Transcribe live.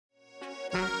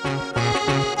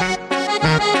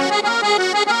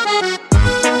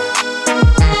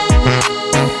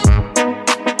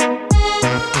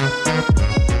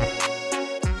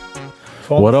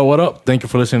What up, what up? Thank you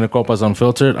for listening to Copas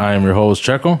Unfiltered. I am your host,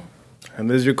 Checo. And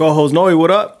this is your co-host, Noe. What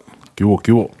up? ¿Qué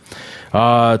hubo?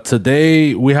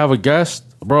 Today, we have a guest,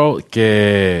 bro,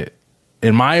 que,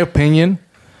 in my opinion,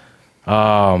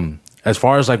 as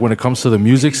far as like when it comes to the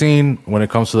music scene, when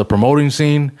it comes to the promoting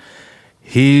scene,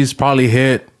 he's probably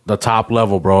hit the top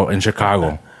level, bro, in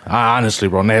Chicago. Honestly,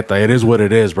 bro, neta, it is what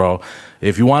it is, bro.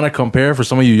 If you want to compare, for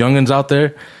some of you youngins out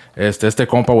there, este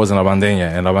compa was in La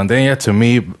Bandeña. And La Bandeña, to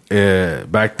me,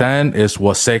 back then, is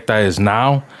what Secta is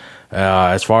now.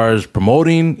 As far as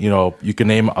promoting, you know, you can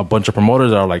name a bunch of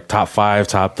promoters that are like top 5,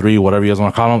 top 3, whatever you guys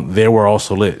want to call them. They were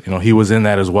also lit. You know, he was in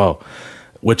that as well,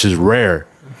 which is rare.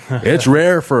 It's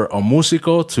rare for a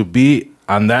músico to be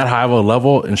on that high of a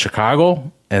level in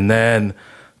Chicago and then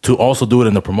to also do it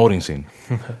in the promoting scene.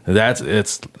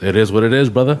 It is what it is,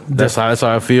 brother. That's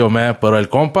how I feel, man. But el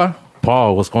compa,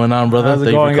 Paul, what's going on, brother? How's it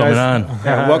going, Thank you for guys? coming on.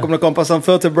 Yeah, welcome to Compas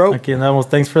Unfiltered, bro. Okay, Namos,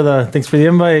 thanks for the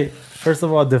invite. First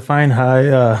of all, define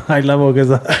high level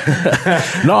because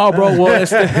No, bro. Well,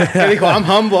 I'm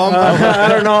humble. I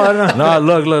don't know.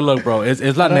 No, look, bro.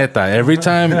 It's la neta. Every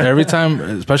time,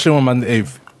 especially when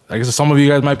I guess some of you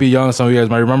guys might be young, some of you guys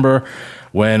might remember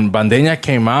when Bandeña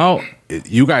came out.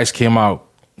 You guys came out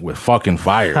with fucking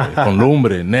fire, con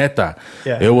lumbre, neta.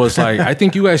 Yeah. It was like, I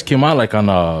think you guys came out like on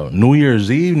a New Year's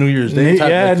Eve, New Year's Day.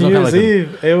 New Year's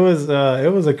Eve. It was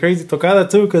a crazy tocada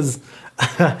too because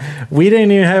we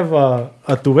didn't even have a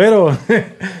tubero.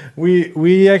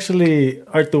 we actually,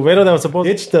 our tubero that was supposed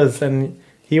to ditched us and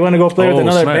he wanted to go play with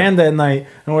another band that night.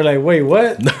 And we're like, wait,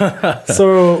 what?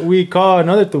 So we call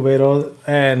another tubero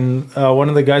and one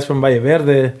of the guys from Valle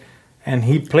Verde. And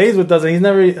he plays with us.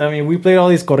 And we played all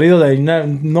these corridos that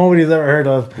nobody's ever heard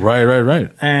of. Right.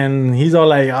 And he's all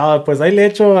like, pues ahí le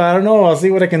echo, I don't know, I'll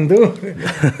see what I can do.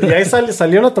 Y ahí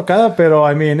salió la tocada, pero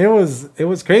I mean, it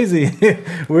was crazy.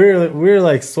 we're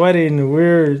like sweating.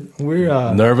 We're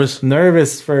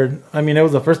nervous for, I mean, it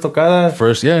was the first tocada.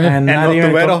 And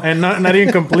not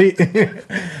even complete.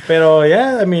 Pero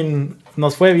yeah, I mean,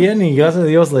 nos fue bien y gracias a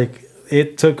Dios, like,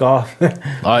 it took off.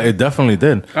 It definitely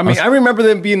did. I mean, I remember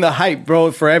them being the hype,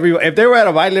 bro, for everyone. If they were at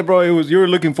a baile, bro, you were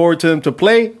looking forward to them to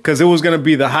play because it was going to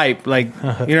be the hype. Like, you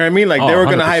know what I mean? Like, they were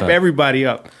going to hype everybody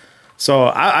up. So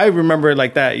I remember it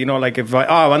like that, you know, like if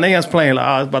Bandeña's playing,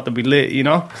 like, it's about to be lit, you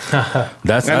know?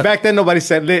 And back then, nobody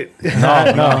said lit.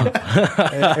 No.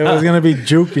 It was going to be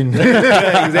juking.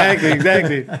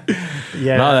 Exactly.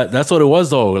 Yeah. No, that's what it was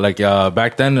though. Like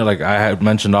back then, like I had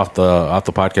mentioned off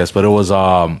the podcast, but it was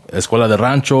Escuela de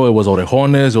Rancho, it was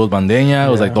Orejones, it was Bandeña,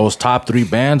 it was like those top 3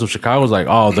 bands of Chicago. It was like,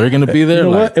 oh, they're gonna be there. You know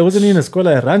like, what? It wasn't even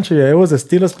Escuela de Rancho, it was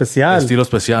Estilo Especial. Estilo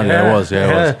Especial, it was.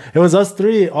 It was us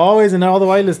 3 always, and all the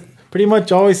bailes pretty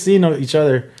much always seeing each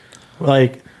other.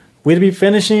 Like we'd be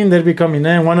finishing, they'd be coming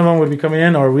in, one of them would be coming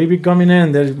in, or we'd be coming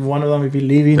in, one of them would be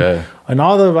leaving. Yeah. And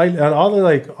all the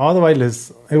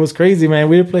bailes, it was crazy, man.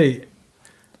 We'd play,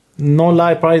 no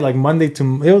lie, probably like Monday to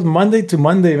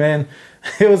Monday, man.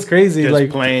 It was crazy. Just like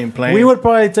playing. We would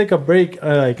probably take a break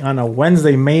like on a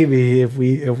Wednesday maybe if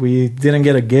we didn't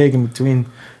get a gig in between.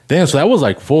 Damn, so that was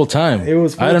like full time. It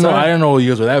was full I time. I didn't know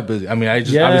you guys were that busy. I mean,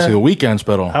 obviously the weekends,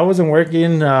 but I wasn't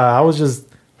working. I was just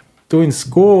doing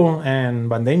school and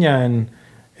Bandeña, and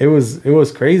it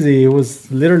was crazy. It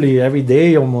was literally every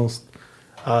day almost.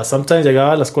 Sometimes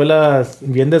llegaba a la escuela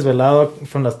bien desvelado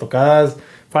from las tocadas,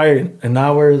 probably an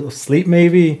hour of sleep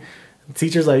maybe. The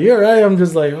teacher's like, "You're right." I'm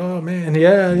just like, "Oh man,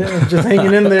 yeah, I'm just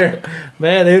hanging in there."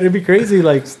 Man, it'd be crazy,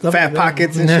 like stuff fat like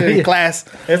pockets and shit in class.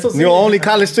 Eso sí. You're only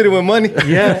college student with money.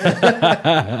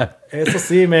 Yeah. Eso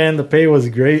sí, man, the pay was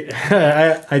great.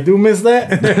 I do miss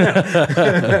that.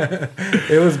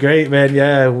 It was great, man.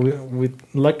 Yeah, we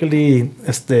luckily,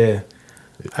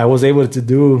 I was able to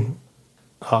do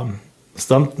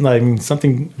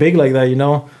something big like that. You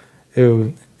know,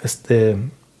 it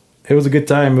was a good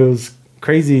time. It was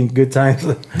crazy good times.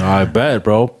 no, I bet,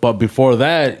 bro. But before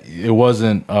that, it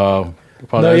wasn't. It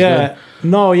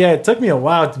took me a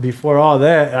while before all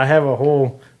that. I have a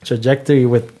whole trajectory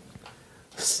with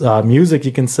music.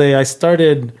 You can say I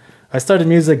started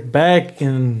music back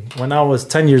when I was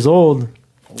 10 years old.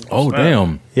 Oh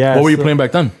damn! Yeah. What were you playing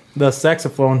back then? The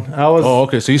saxophone. I was. Oh,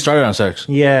 okay. So you started on sax.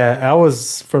 Yeah, I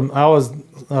was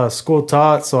school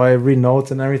taught, so I read notes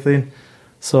and everything.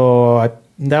 So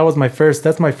that's my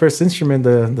first instrument,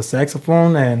 the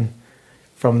saxophone, and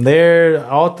from there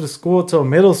all through school till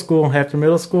middle school. After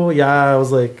middle school, I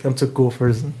was like, I'm too cool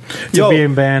to be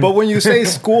in band. But when you say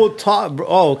school taught,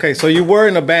 okay, so you were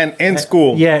in a band in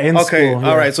school. Yeah, in school. Okay,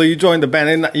 all right. So you joined the band,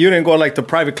 and you didn't go like to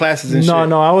private classes and shit.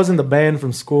 No, I was in the band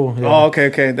from school. Yeah. Oh,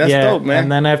 okay, that's dope, man.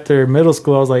 And then after middle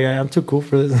school, I was like, I'm too cool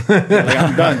for this. Like,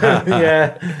 I'm done.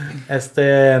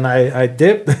 And I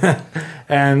dipped.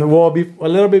 And a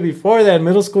little bit before that,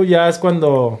 middle school, es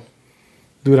cuando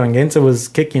Duranguense was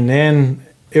kicking in.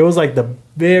 It was like the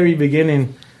very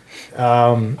beginning.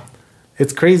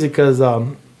 It's crazy because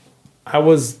I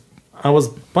was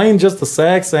playing just the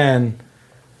sax, and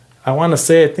I want to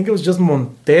say, I think it was just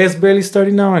Montes barely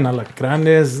starting now, and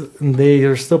Alacranes, they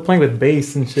are still playing with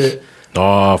bass and shit.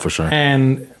 Oh, for sure.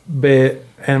 But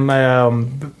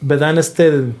then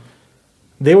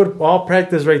they would all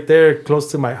practice right there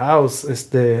close to my house.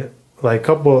 They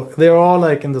were all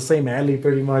like in the same alley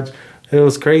pretty much. It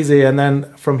was crazy. And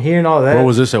then from hearing all that. Where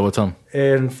was this at? What time?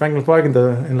 In Franklin Park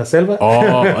in La Selva.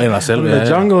 Oh, in La Selva. In the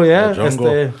jungle, yeah. The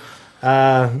jungle.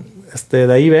 De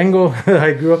ahí vengo.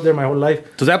 I grew up there my whole life.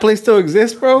 Does that place still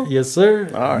exist, bro? Yes, sir.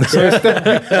 All right. So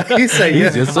he said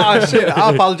yes. Yes, sir. Oh, shit.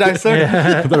 I apologize, sir.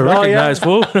 Yeah. You better recognize,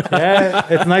 fool. Yeah,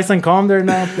 it's nice and calm there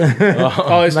now.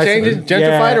 Oh, it's changing?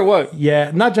 Gentrified or what?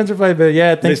 Yeah, not gentrified, but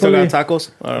yeah, They still thankfully. got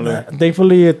tacos? I don't know.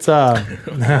 Thankfully,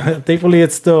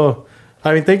 it's still.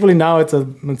 I mean, thankfully now it's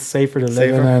safer to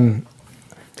live in. And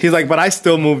He's like, but I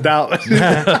still moved out.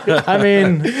 I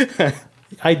mean,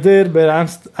 I did, but I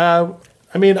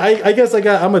guess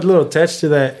I'm a little attached to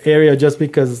that area just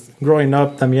because growing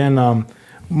up, también,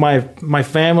 my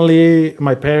family,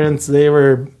 my parents, they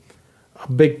were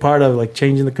a big part of like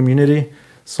changing the community.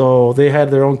 So they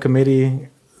had their own committee,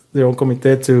 their own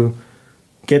comité to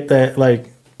get that, like,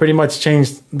 pretty much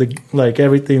changed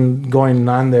everything going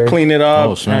on there. Clean it up.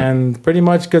 Oh, snap. And pretty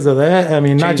much because of that, I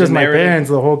mean, not Change just the my narrative. parents,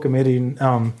 the whole committee,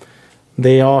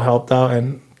 they all helped out.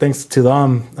 And thanks to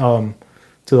them,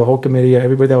 to the whole committee,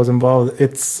 everybody that was involved,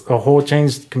 it's a whole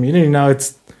changed community now.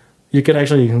 You can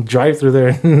actually drive through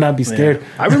there and not be scared.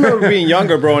 Yeah. I remember being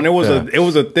younger, bro, and it was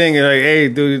a thing. Like, hey,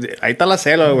 dude, ahí está la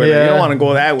selva, güey. Like, you don't want to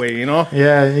go that way, you know?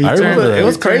 Yeah, I remember that. It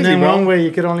was crazy, in bro. one way,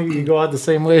 you could only go out the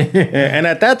same way. Yeah, and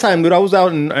at that time, dude, I was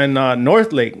out in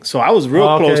North Lake, so I was real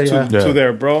Okay, close yeah. to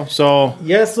there, bro. So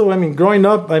Yeah, so I mean, growing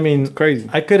up, I mean, crazy.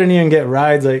 I couldn't even get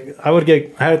rides. Like I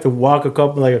had to walk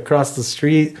across the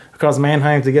street, across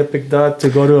Mannheim to get picked up to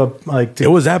go to It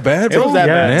was that bad, bro? It was that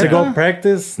bad. to Yeah. go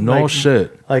practice. No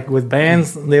shit. Like with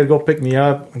bands, they would go pick me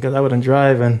up because I wouldn't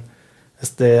drive, and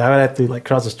I would have to like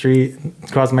cross the street,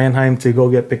 cross Mannheim to go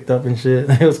get picked up and shit.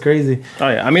 It was crazy. Oh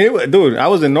yeah, I mean, dude, I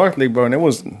was in North Lake, bro, and it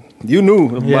was you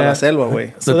knew about la selva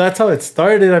way. So that's how it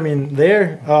started. I mean,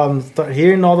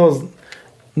 hearing all those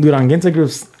Duranguense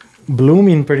groups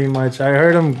blooming pretty much. I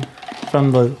heard them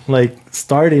from the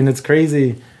starting. It's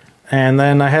crazy. And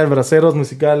then I had Braceros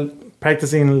Musical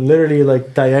practicing literally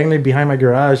like diagonally behind my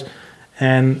garage,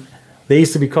 and they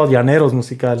used to be called Llaneros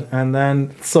Musical. And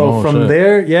then from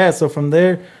there,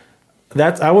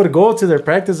 that's I would go to their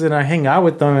practice and I hang out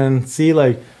with them and see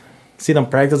them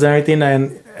practice and everything.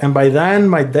 And by then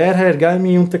my dad had gotten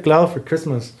me un teclado for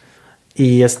Christmas.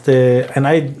 And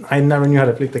I never knew how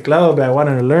to play teclado, but I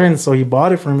wanted to learn, so he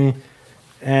bought it for me.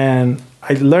 And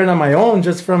I learned on my own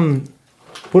just from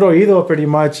puro oído pretty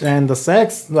much. And the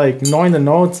sax, like knowing the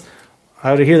notes,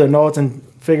 I would hear the notes and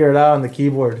figure it out on the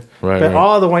keyboard. Right, but right.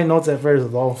 all the white notes at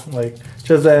first though, like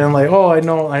just that I'm like, oh, I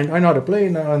know how to play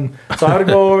now. And so I would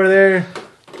go over there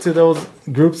to those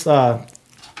groups,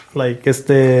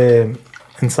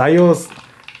 ensayos,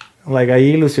 like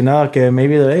ahí ilusionado que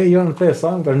maybe hey, you want to play a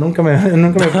song, but nunca me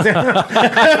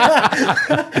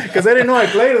because I didn't know I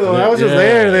played though. I was just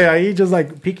there, ahí just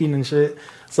like peeking and shit.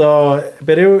 So,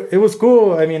 but it was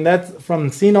cool. I mean, that's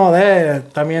from seeing all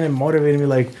that. También it motivated me.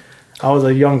 Like I was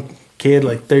a young kid,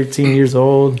 like 13 years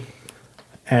old,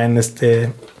 and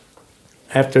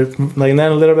after like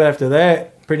then a little bit after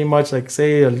that, pretty much like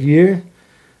say a year.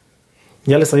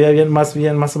 Ya le sabía más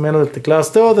o menos del teclado.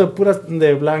 Still de puras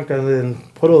de blanca, de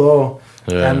puro do.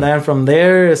 Yeah. And then from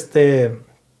there,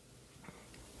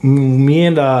 me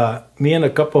and a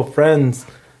couple of friends,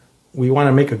 we want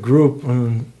to make a group.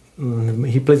 And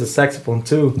he plays the saxophone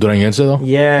too. Duranguense, though?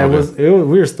 Yeah, Okay.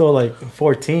 we were still like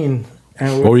 14.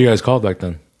 And What were you guys called back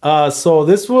then? so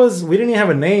this was, we didn't even have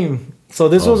a name. So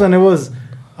this was, and it was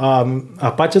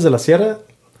Apaches de la Sierra.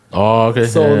 Oh, okay.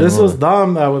 So Yeah, this yeah. was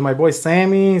Dom with my boy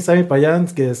Sammy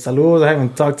Payans, que saludos. I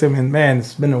haven't talked to him in, man,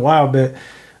 it's been a while, but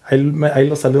ahí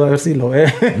lo saludo a ver si lo ve.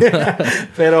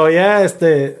 Pero yeah,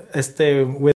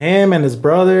 with him and his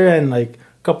brother and like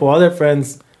a couple other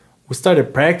friends, we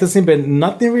started practicing, but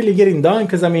nothing really getting done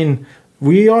because I mean,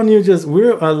 we all knew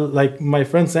like my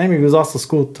friend Sammy was also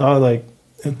school taught like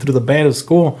through the band of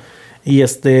school. We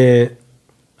didn't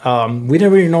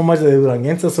really know much of the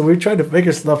Duranguense, so we tried to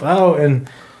figure stuff out, and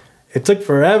it took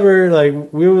forever. Like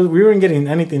we weren't getting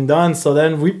anything done. So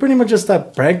then we pretty much just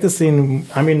stopped practicing.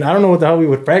 I mean, I don't know what the hell we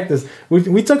would practice.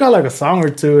 We took out like a song or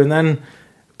two,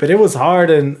 but it was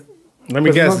hard. And let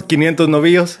me guess, 500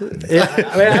 novillos. Yeah,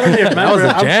 I don't even remember.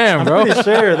 That was a jam, bro. I'm pretty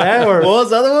sure that or What was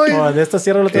the other one? de esta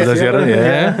sierra a la otra Esta sierra.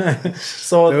 sierra, yeah.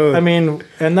 So Dude. I mean,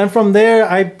 and then from there,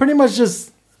 I pretty much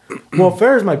just. Well,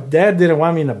 first my dad didn't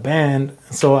want me in a band,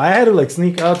 so I had to like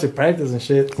sneak out to practice and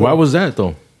shit. Why was that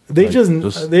though? They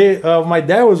Like, my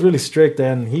dad was really strict,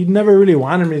 and he never really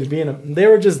wanted me to be they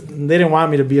didn't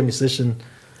want me to be a musician.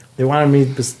 They wanted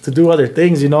me to do other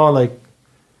things, you know, like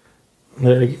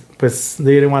pues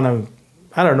they didn't want to,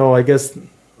 I don't know, I guess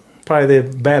probably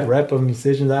the bad rep of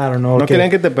musicians, I don't know. No querían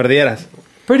que te perdieras.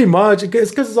 Pretty much.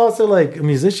 It's because it's also like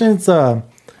musicians,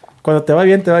 cuando te va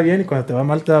bien, y cuando te va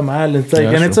mal, te va mal. It's like,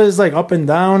 and it's just like up and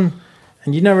down,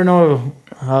 and you never know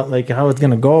how it's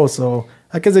gonna go. So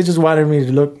I guess they just wanted me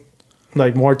to look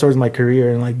like more towards my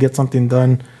career and like get something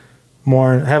done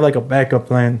more, have like a backup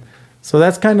plan. So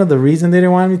that's kind of the reason they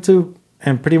didn't want me to,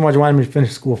 and pretty much wanted me to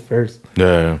finish school first.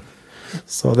 Yeah.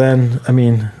 So then, I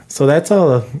mean, so that's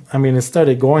how, I mean, it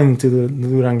started going to the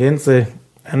Duranguense.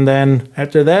 And then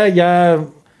after that, yeah,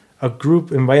 a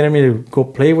group invited me to go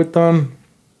play with them.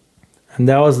 And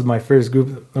that was my first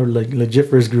group, or like legit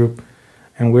first group.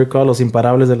 And we're called Los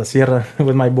Imparables de la Sierra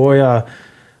with my boy,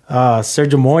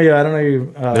 Sergio Moya. I don't know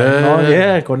you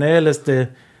know, con él,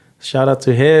 shout out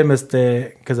to him,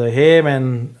 because of him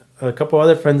and a couple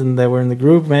other friends that were in the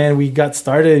group, man. We got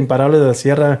started in Imparables de la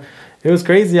Sierra. It was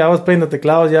crazy. I was playing the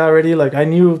teclados ya already. Like, I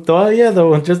knew todavía,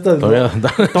 though, just the tono de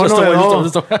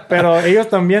do. Pero ellos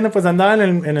también, pues, andaban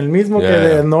en el mismo que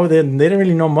they didn't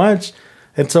really know much.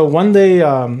 And so one day,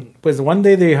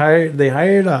 they hired,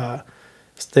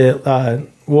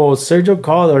 Sergio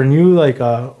called or knew, like,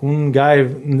 un guy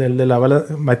de la banda,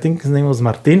 I think his name was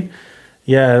Martin.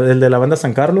 Yeah, el de la banda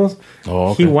San Carlos.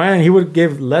 Oh, okay. He would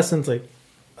give lessons, like,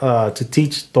 to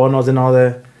teach tonos and all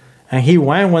that. And he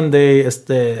went one day,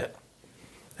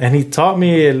 and he taught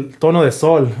me el tono de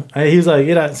sol. And he was like,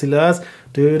 mira, si le das,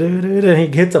 and he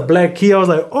hits a black key. I was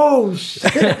like, oh,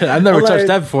 shit. I've never touched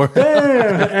that before. Damn.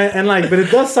 and like, but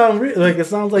it does sound like it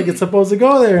sounds like it's supposed to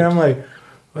go there. And I'm like,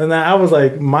 and I was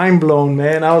like mind blown,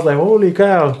 man. I was like, holy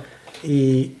cow.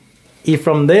 He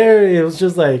from there, it was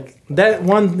just like that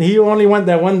one. He only went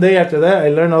that one day. After that, I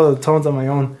learned all the tones on my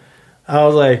own. I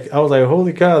was like,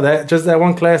 holy cow! That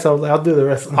one class, I was like, I'll do the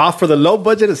rest. All for the low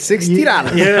budget of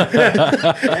 $60.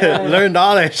 Yeah. Learned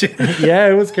all that shit. Yeah,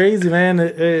 it was crazy, man.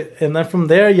 And then from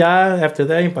there, after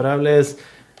that, Imparables,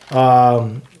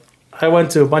 I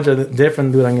went to a bunch of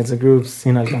different Duranguense groups,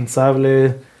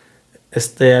 Inalcanzable,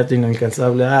 after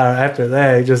Inalcanzable. After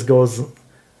that, it just goes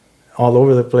all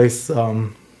over the place.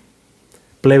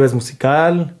 Plebes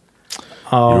Musical.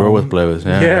 You were with Plebes,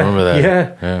 yeah. I remember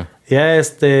that.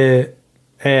 Yeah.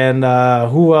 And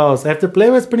who else? After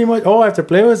Plebes, pretty much. Oh, after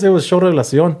Plebes, it was Show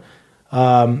Revelación.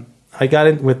 I got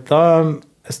in with them.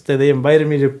 They invited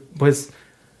me to, pues,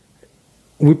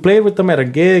 we played with them at a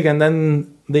gig, and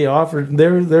then they offered, they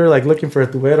were like looking for a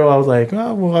tubero. I was like,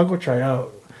 oh, well, I'll go try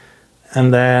out.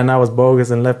 And then I was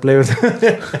bogus and left Plebes.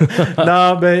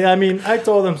 No, but I mean, I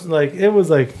told them, like, it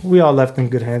was like, we all left in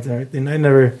good hands and everything. I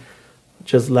never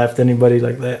just left anybody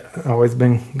like that. I've always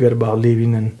been good about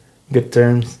leaving and good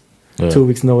terms. Yeah. 2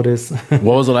 weeks notice.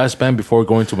 What was the last band before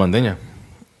going to Bandeña?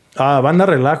 Banda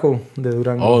Relajo de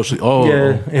Durango.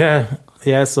 Yeah.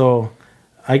 Yeah, so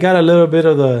I got a little bit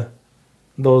of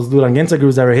those Duranguense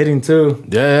groups that were hitting too.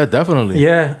 Yeah, definitely.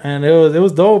 Yeah, and it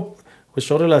was dope. With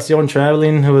Show Relación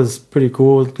traveling, it was pretty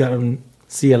cool. Got to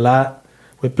see a lot.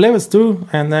 With Plebes too,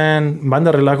 and then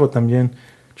Banda Relajo también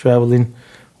traveling.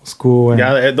 Was cool.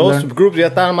 And those groups ya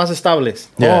estaban más estables.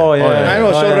 Yeah. Oh, yeah. I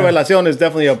know Show Revelación is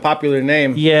definitely a popular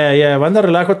name. Yeah. Banda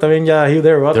Relajo también,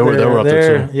 they were up there. They were up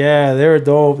there too. Yeah, they were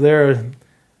dope. They're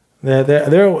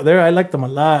I liked them a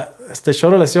lot. Show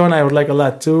Relación I would like a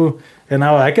lot too. And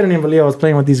I couldn't even believe I was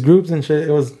playing with these groups and shit.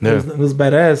 It was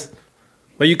badass.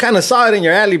 But you kind of saw it in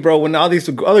your alley, bro, when all these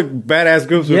other badass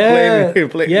groups were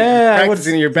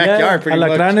practicing in your backyard pretty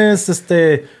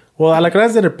much. Well,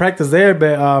 Alacranes didn't practice there,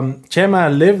 but Chema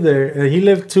lived there. He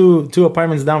lived two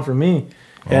apartments down from me.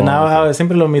 And I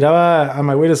siempre lo miraba on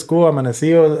my way to school,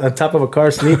 amanecido, on top of a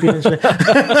car, sleeping and shit.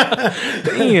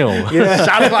 Damn. Yeah.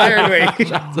 Shots fired, wait.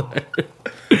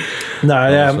 No,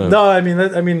 yeah, so- no. I mean,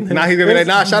 Now he's gonna be like,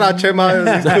 nah, shout out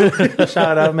Chema.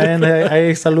 shout out, man.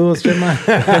 Hey, saludos,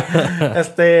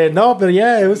 Chema. No, but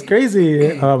yeah, it was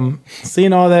crazy.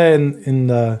 Seeing all that in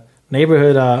the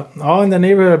neighborhood, all in the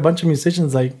neighborhood, a bunch of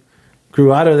musicians like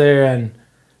grew out of there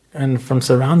and from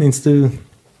surroundings too.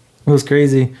 It was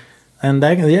crazy. And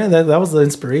that was the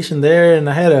inspiration there. And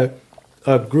I had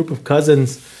a group of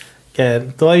cousins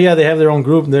that todavía they have their own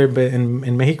group there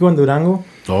in Mexico, in Durango.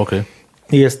 Oh, okay.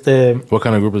 Y What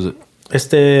kind of group is it?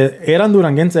 eran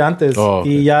duranguenses antes. Oh,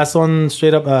 okay. Y ya son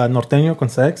straight up norteño con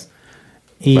sex.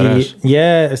 Y Badass.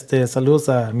 yeah, saludos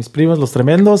a mis primos, los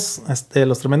tremendos,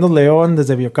 los tremendos León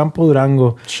desde Biocampo,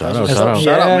 Durango. Shout out, Yeah, shout out.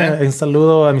 Shout out, man. Un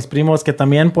saludo a mis primos que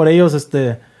también por ellos,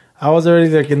 I was already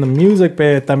like in the music,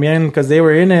 but también because they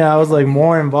were in it, I was like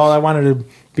more involved. I wanted to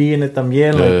be in it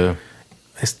también. Yeah.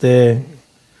 Like,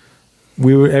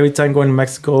 we were every time going to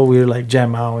Mexico, we would like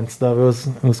jam out and stuff.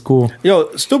 It was cool. Yo,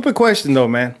 stupid question though,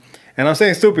 man. And I'm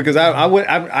saying stupid because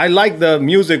I like the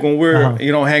music when we're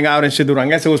hang out and shit. Dude, I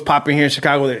guess it was popping here in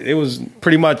Chicago. It was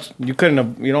pretty much you couldn't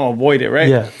avoid it, right?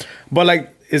 Yeah. But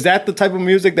like, is that the type of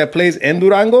music that plays in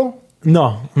Durango?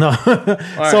 No.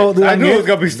 All So right. I knew it was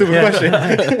gonna be a stupid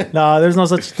question. No, there's no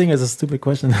such thing as a stupid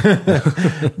question.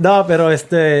 No, pero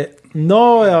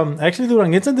no, actually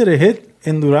Duranguense did a hit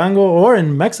in Durango or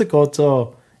in Mexico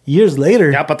till years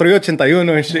later. Yeah, Patrulla 81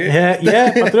 and shit.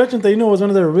 Yeah, Patrulla 81 was one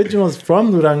of the originals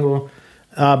from Durango.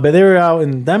 But they were out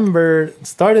in Denver,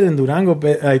 started in Durango,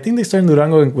 but I think they started in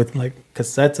Durango with like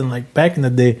cassettes and like back in the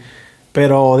day.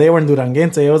 Pero they were in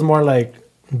Duranguense. It was more like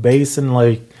bass and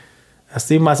like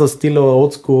así más estilo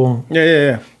old school.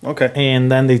 Yeah. Okay.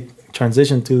 And then they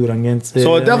transitioned to Duranguense.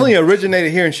 So it definitely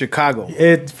originated here in Chicago.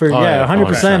 It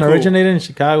 100% originated in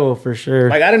Chicago for sure.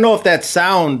 Like, I don't know if that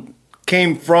sound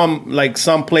came from like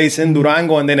someplace in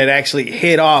Durango and then it actually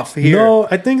hit off here. No,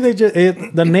 I think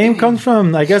the name comes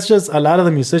from, I guess, just a lot of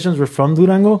the musicians were from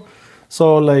Durango.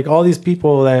 So like all these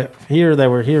people that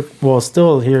were here, well,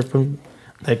 still here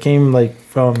that came like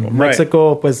from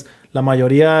Mexico, pues la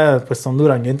mayoría pues son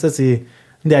duranguenses y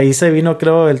de ahí se vino,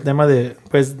 creo, el tema de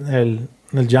pues el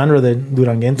genre de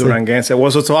duranguense. Duranguense.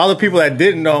 Well, so to all the people that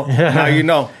didn't know, now you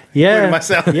know. Yeah,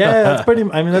 Myself. Yeah, that's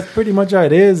pretty much how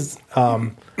it is.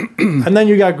 And then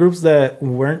you got groups that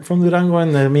weren't from Durango,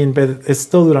 and but it's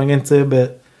still Duranguense,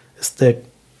 but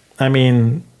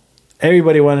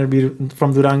everybody wanted to be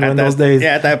from Durango in those days.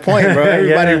 Yeah, at that point, bro,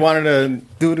 everybody wanted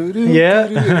to do. Yeah.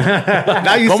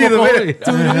 Now you see the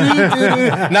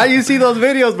video. Now you see those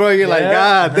videos, bro. You're like,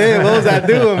 God damn, what was I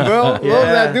doing, bro? What was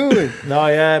I doing? No,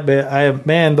 yeah, but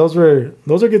those were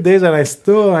good days, and I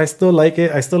still like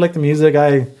it. I still like the music.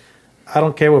 I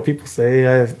don't care what people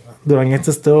say. Duranguense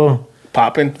is still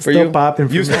popping for still you. Popping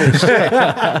for me.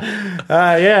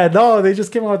 They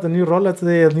just came out with a new rola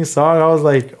today, a new song. I was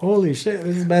like, holy shit,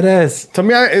 this is badass. To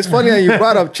me, it's funny that you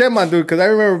brought up Chema, dude, because I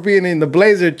remember being in the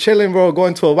Blazer, chilling, bro,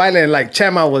 going to a baile, and like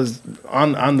Chema was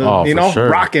on the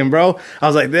rocking, bro. I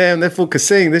was like, damn, that fool could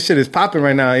sing. This shit is popping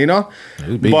right now,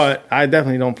 But I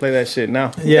definitely don't play that shit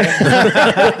now. Yeah.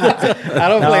 I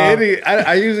don't play any.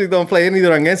 I usually don't play any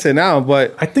Duranguense now,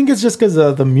 but I think it's just because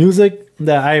of the music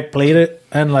that I played it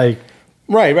and like.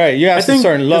 Right. You have a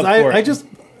certain love for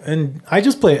it. I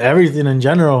just play everything in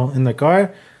general in the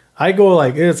car. I go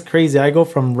like, it's crazy. I go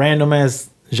from random ass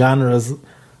genres.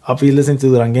 I'll be listening to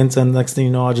Duranguense, and next thing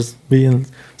you know, I'll just be in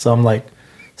some like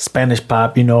Spanish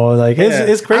pop. Like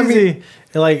it's crazy.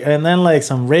 And then like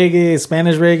some reggae,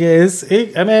 Spanish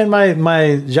reggae.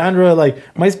 My genre, like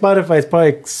my Spotify is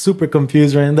probably super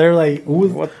confused, right? And they're like,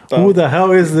 who the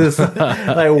hell is this?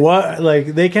 Like what?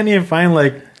 Like they can't even find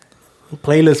like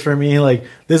playlist for me. Like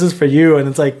this is for you, and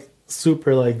it's like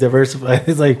super like diversified.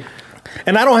 It's like,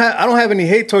 and I don't have any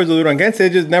hate towards the Duranguense.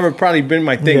 It's just never probably been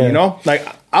my thing, Like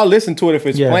I'll listen to it if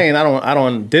it's playing. I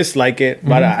don't dislike it,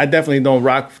 but I definitely don't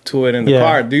rock to it in the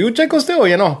car. Do you, Checo, still?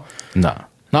 Nah.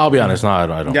 No, I'll be honest. No, I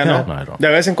don't. Yeah, no? No, I don't. De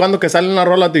vez en cuando que sale una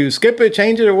rola, do you skip it,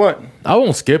 change it, or what? I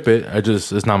won't skip it.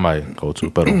 It's not my go-to,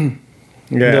 but same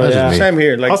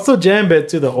here. Like I'll still jam it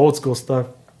to the old school stuff.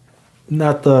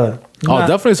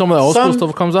 Definitely some of the old school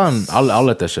stuff comes on. I'll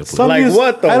let that shit play. Like music,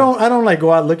 what though? I don't like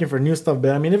go out looking for new stuff,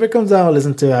 but if it comes out, I'll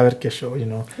listen to it, a ver qué show,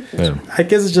 Yeah. I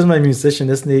guess it's just my musician.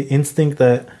 It's the instinct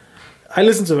that I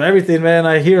listen to everything, man.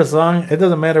 I hear a song, it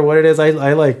doesn't matter what it is.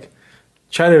 I like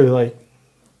try to like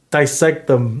dissect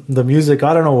the music.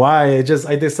 I don't know why. I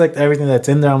dissect everything that's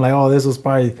in there. I'm like, oh, this was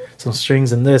probably some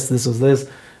strings in this. This was this.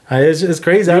 It's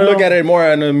crazy. You look at it more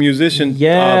on a musician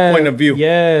point of view.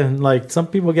 Yeah, like some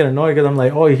people get annoyed because I'm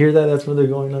like, oh, you hear that? That's what they're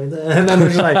going like that. And then they're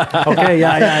just like, okay,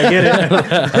 yeah, I get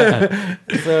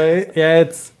it. So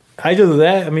I just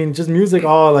that. I mean, just music,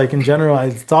 all like in general.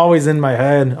 It's always in my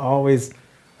head. Always.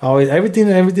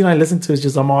 Everything I listen to is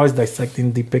just I'm always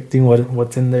dissecting, depicting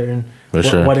what's in there and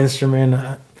what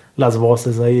instrument, las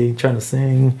voces ahí trying to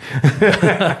sing.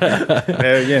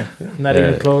 Yeah. Not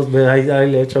even close, but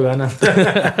ahí le echo ganas.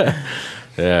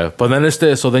 Yeah, but then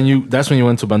that's when you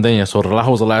went to Bandeña. So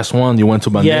Relajo was the last one. You went to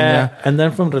Bandeña. Yeah, and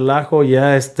then from Relajo,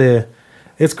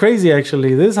 it's crazy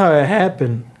actually. This is how it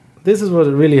happened. This is what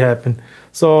really happened.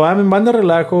 So I'm in Banda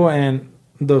Relajo, and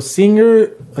the singer,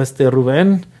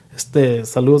 Rubén,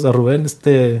 saludos a Rubén,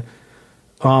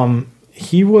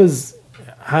 he was,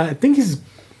 I think he's,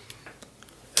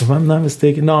 if I'm not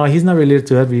mistaken, no, he's not related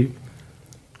to Edvi.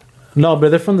 No, but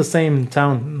they're from the same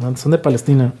town, son de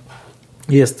Palestina.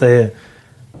 Y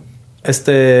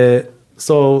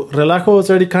so Relajo was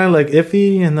already kind of like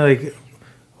iffy, and like,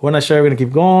 we're not sure we're gonna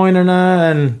keep going or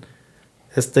not, and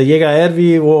llega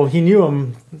Edvi, well, he knew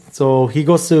him, so he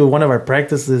goes to one of our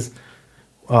practices,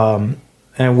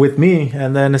 and with me,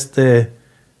 and then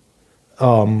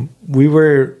we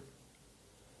were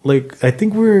like, I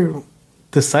think we were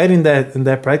deciding that in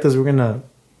that practice we're gonna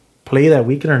play that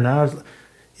weekend or not,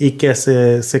 y que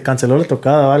se canceló la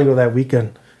tocada o algo that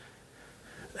weekend,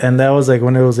 and that was like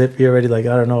when it was iffy already, like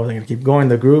I don't know, they're gonna keep going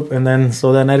the group, and then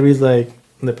so then Edvi's like,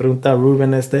 le pregunta a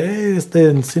Ruben,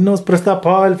 si nos presta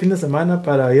Paul el fin de semana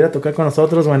para ir a tocar con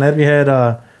nosotros, when Edvi had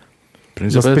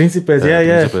Los Príncipes,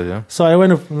 yeah. So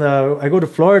I go to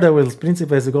Florida with Los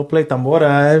Príncipes to go play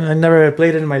tambora. I never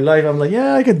played it in my life. I'm like,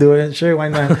 yeah, I could do it. Sure, why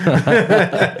not?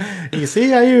 You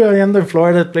see, I ando in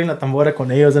Florida playing la tambora con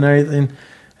ellos and everything.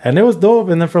 And it was dope.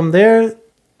 And then from there,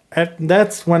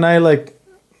 that's when I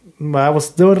was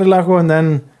still in Relajo, and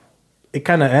then it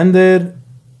kind of ended.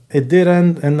 It did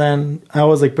end. And then I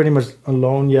was like pretty much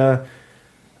alone,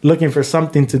 looking for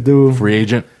something to do. Free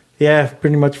agent? Yeah,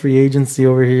 pretty much free agency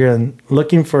over here and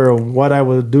looking for what I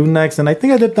would do next. And I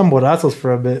think I did tamborazos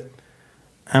for a bit.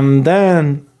 And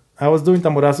then I was doing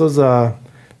tamborazos.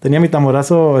 Tenía mi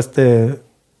tamborazo,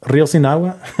 Río Sin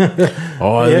Agua.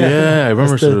 Oh, yeah. I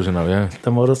remember Río Sin Agua, yeah.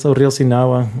 Tamborazo Río Sin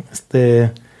Agua.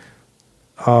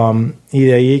 Y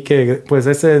de ahí que, pues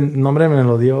ese nombre me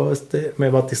lo dio, me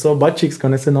bautizó Butchicks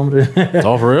con ese nombre.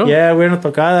 Oh, for real? Yeah, we were in a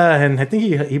tocada, and I think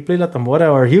he played la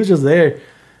tambora, or he was just there.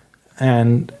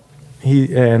 And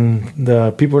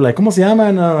the people were like, ¿Cómo se llama?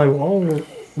 And I'm like, oh,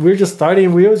 we're just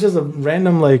starting. We was just a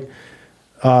random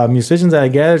musicians that I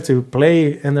gathered to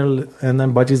play, and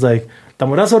then Butchie's like,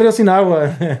 Tamborazo Río Sin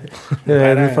Agua.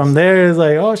 And from there it's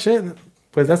like, oh shit,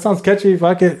 pues that sounds catchy,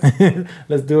 fuck it.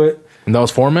 Let's do it. And that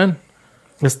was 4 men?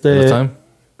 At the time?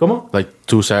 ¿Cómo? Like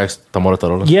 2 sax, tambora,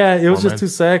 tarolas? Yeah, it was just 2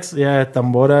 sax. Yeah,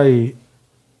 tambora y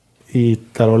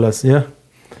tarolas, yeah.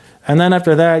 And then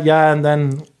after that, and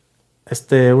then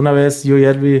una vez yo y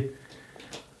Edvi,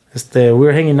 we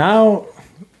were hanging out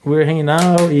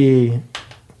y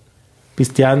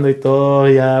pisteando y todo,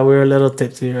 we were a little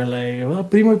tipsy. We were like, well,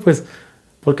 primo, pues,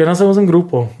 ¿por qué no hacemos un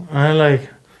grupo? I'm like,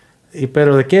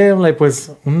 ¿pero de qué? I'm like,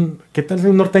 pues, ¿qué tal si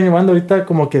un norteño banda ahorita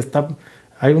como que está,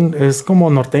 es como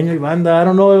norteño y banda? I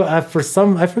don't know, I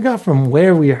forgot from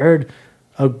where we heard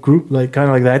a group like kind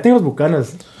of like that. I think it was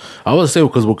Bucanas. I would say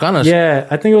because Bucanas. Yeah,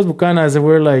 I think it was Bucanas, and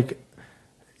we were like,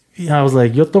 I was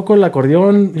like, yo toco el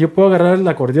acordeón, yo puedo agarrar el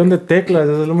acordeón de teclas,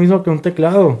 es lo mismo que un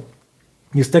teclado.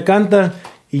 Y usted canta,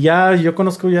 y yo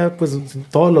conozco pues,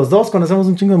 todos los dos conocemos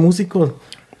un chingo de músicos.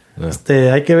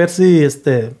 Yeah. Hay que ver si,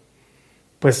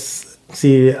 pues,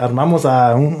 si armamos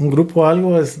a un grupo o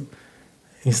algo,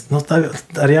 no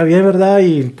estaría bien, ¿verdad?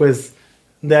 Y pues,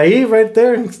 de ahí, right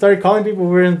there, started calling people, we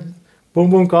were in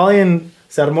boom calling, and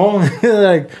se armó.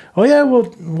 Like, oh yeah,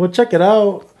 we'll check it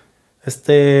out.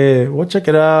 We'll check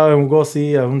it out and we'll go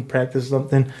see a practice or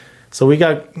something. So we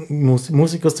got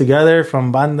músicos together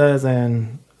from bandas,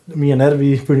 and me and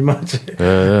Edvi pretty much.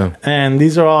 Yeah. And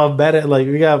these are all better. Like,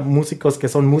 we got músicos que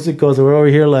son músicos. We're over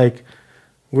here like,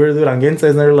 we're duranguenses,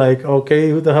 and they're like,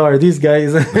 okay, who the hell are these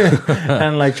guys?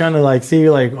 And like trying to like see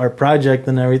like our project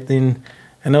and everything.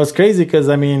 And it was crazy because,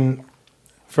 I mean,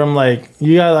 from like,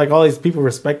 you got like all these people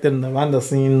respected in the banda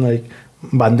scene, like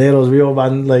banderos, real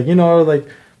band, like, you know, like,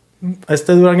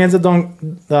 duranguenses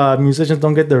musicians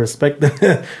don't get the respect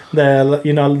that,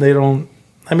 you know, they don't,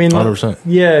 I mean, 100%.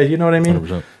 Yeah, you know what I mean?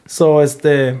 100%. So,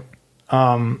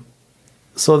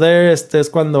 so there, es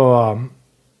cuando,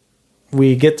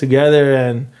 we get together,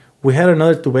 and we had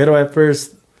another tubero at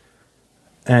first,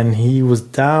 and he was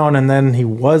down, and then he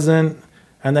wasn't,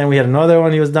 and then we had another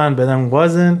one, he was down, but then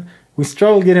wasn't, we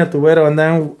struggled getting a tubero, and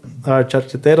then our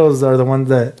charcheteros are the ones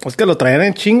that... Es que lo traían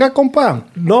en chinga, compa.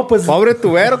 No, pues... Pobre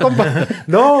tubero, compa.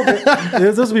 No,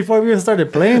 this was before we even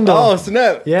started playing, though. Oh,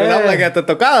 snap. Yeah. And I'm like, at the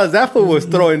tocadas, that fool was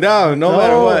throwing down, no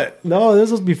matter what. No,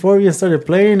 this was before we even started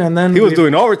playing, and then... He was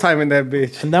doing overtime in that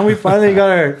bitch. And then we finally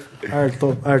got our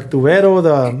tubero,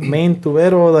 the main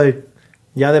tubero, like,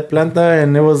 ya de planta,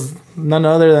 and it was none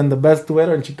other than the best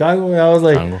tubero in Chicago. I was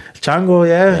like, Chango,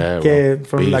 yeah que bro.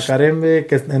 from Beast. La Carembe,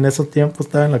 que en esos tiempos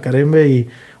estaba en La Carembe, y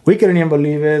we couldn't even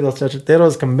believe it. Los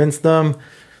charcheteros convinced them,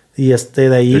 y de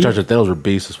ahí... Your charcheteros were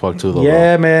beasts as fuck too, though.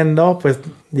 Yeah, man, no, pues,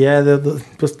 yeah,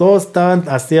 pues todos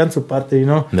hacían su parte, you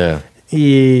know? Yeah.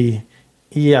 Y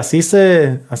así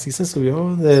se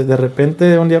subió. De repente,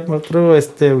 de un día para otro,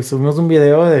 subimos un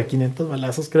video de 500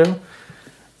 balazos, creo.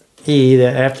 Y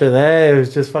after that, it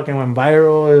was just fucking went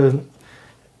viral.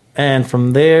 And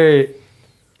from there,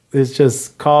 it's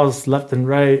just calls left and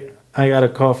right. I got a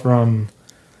call from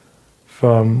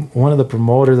one of the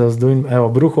promoters that was doing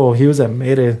Brujo. He was at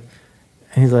Mere.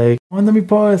 And he's like, ¿Cuándo mi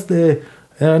po?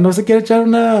 No se quiere echar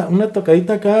una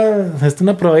tocadita acá,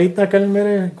 una probadita acá en el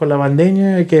Mere con la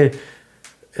bandeña. Que,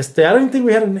 I don't think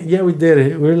we had, yeah, we did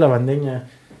it. We were la bandeña.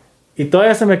 Y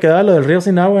todavía se me quedaba lo del Río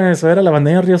Sin Agua. Eso era la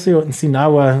bandeña Río Sin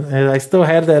Agua. And I still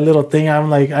had that little thing. I'm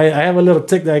like, I have a little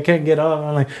tick that I can't get off.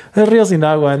 I'm like, el Río Sin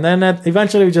Agua. And then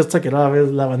eventually we just took it off. It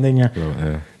was la bandeña. Oh,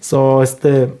 yeah. So,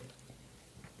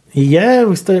 yeah,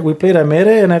 we played at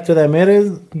Mere. And after that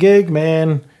Mere gig,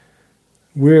 man,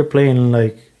 we were playing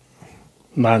like...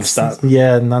 Non-stop.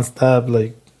 Yeah, non-stop,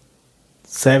 like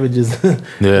savages.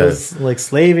 Yeah. It was like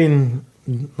slaving,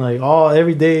 like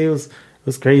every day. It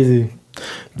was crazy.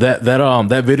 That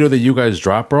video that you guys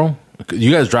dropped, bro.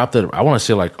 You guys dropped it. I want to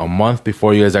say like a month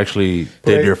before you guys actually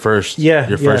did your first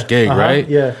gig, right?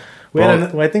 Yeah.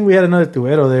 I think we had another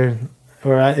tubero there,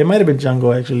 or it might have been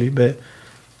Django actually, but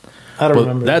I don't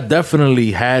remember. That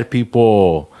definitely had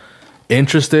people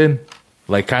interested,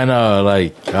 like kind of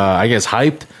like I guess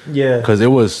hyped. Yeah, because it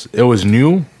was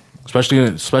new. Especially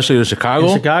in Chicago.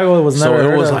 In Chicago, it was never. So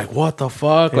it was like, what the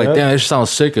fuck? Like, damn, this sounds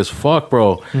sick as fuck,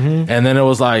 bro. Mm-hmm. And then it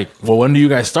was like, well, when do you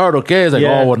guys start? Okay, it's like,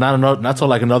 oh, well, not till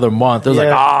like another month. It was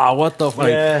like, what the fuck?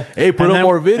 Yeah. Hey, put up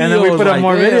more videos. And then we put up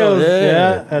more videos.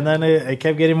 Yeah. And then it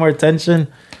kept getting more attention.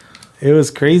 It was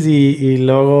crazy. Y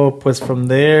luego, pues from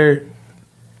there,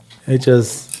 it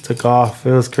just took off.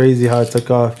 It was crazy how it took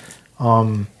off.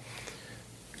 I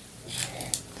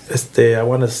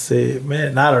want to say,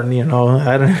 man, I don't even know.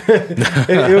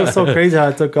 It was so crazy how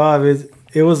it took off.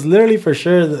 It was literally for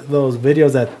sure those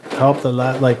videos that helped a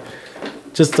lot. Like,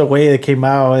 just the way it came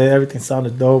out, everything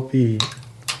sounded dope.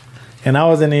 And I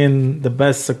wasn't even the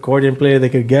best accordion player they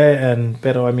could get.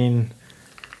 Pero, I mean,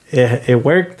 it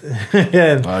worked.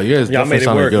 Yeah. You guys definitely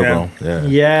sounded good, bro. Yeah.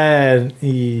 Yeah.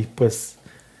 Y pues,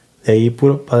 de ahí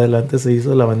puro para adelante se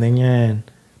hizo la bandeña and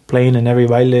playing in every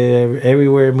baile,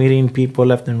 everywhere, meeting people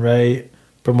left and right,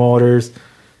 promoters.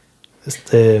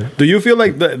 Do you feel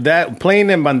like that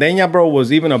playing in Bandeña, bro,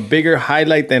 was even a bigger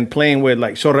highlight than playing with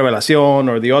like Show Revelación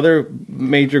or the other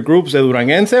major groups de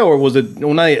Duranguense, or was it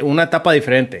una etapa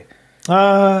diferente?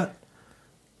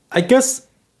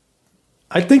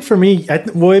 I think for me,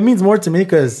 it means more to me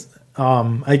because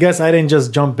I guess I didn't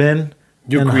just jump in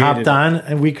and hopped on,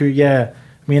 and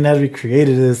me and Edric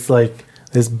created this like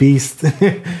this beast.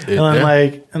 And I'm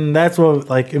like, and that's what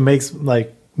like it makes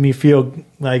like me feel,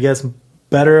 I guess,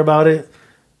 better about it.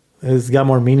 It's got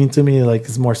more meaning to me, like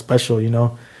it's more special, you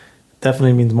know.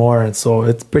 Definitely means more, and so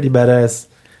it's pretty badass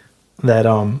that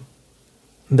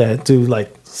to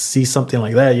like see something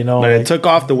like that, you know. Like it took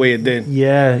off the way it did.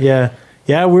 Yeah.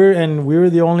 We were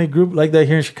the only group like that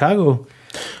here in Chicago.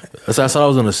 That's what I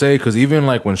was gonna say, because even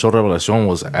like when Show Revelación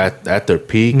was at their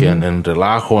peak and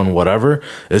Relajo and whatever,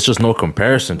 it's just no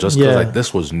comparison. Just because like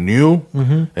this was new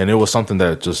and it was something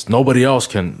that just nobody else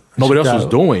was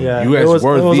doing. Yeah. You guys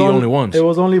were the only ones. It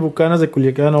was only Bucanas de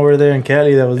Culiacán over there in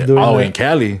Cali that was doing. Oh, in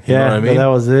Cali, you know what I mean? That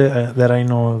was it that I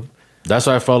know of. That's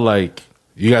why I felt like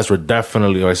you guys were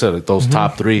definitely, like I said, like those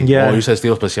top three. Yeah. Oh, you said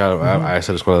Estilo Especial. I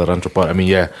said Escuela de Rancho, but I mean,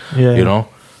 yeah. You know,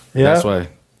 that's why.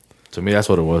 To me, that's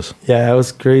what it was. Yeah, it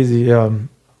was crazy. And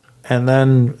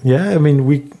then, I mean,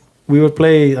 we would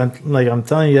play, like I'm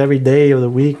telling you, every day of the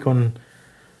week on,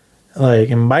 like,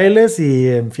 en bailes y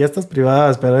en fiestas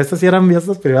privadas. Pero estas sí eran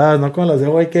fiestas privadas, no como las de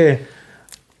hoy que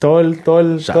todo el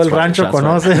rancho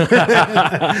conoce.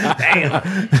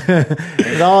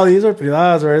 No, these are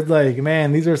privadas where it's like,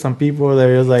 man, these are some people that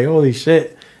is like, holy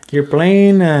shit, you're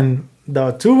playing, and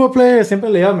the tuba player siempre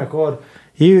le iba mejor.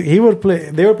 They would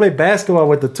play basketball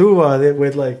with the tuba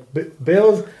with like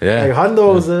bills, like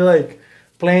hundos, they're like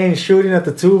playing, shooting at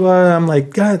the tuba. I'm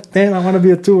like, God damn, I want to be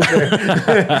a tuba player.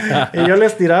 Y yo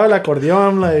les tiraba el acordeón.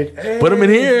 I'm like, hey. Put them in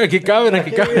here. Aquí caben,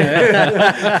 aquí caben.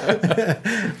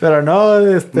 Pero no,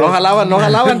 no jalaban.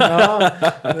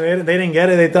 No, they didn't get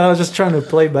it. They thought I was just trying to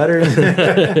play better.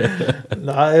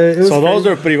 No, it was so those crazy.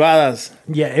 are privadas.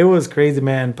 Yeah, it was crazy,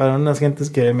 man. Para unas gentes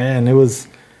que, man, it was...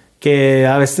 Que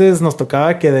a veces nos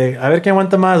tocaba que de... A ver quién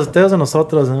aguanta más, ustedes o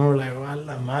nosotros. And we're like, a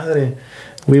la madre.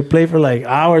 We played for like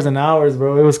hours and hours,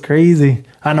 bro. It was crazy.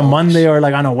 On a Monday or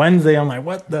like on a Wednesday, I'm like,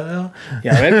 what the hell?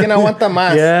 Yeah, a ver quién aguanta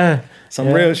más. Yeah.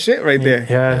 Some real shit right there.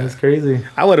 Yeah, it was crazy.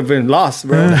 I would have been lost,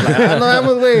 bro. Like, no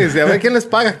damos güeyes. A ver quién les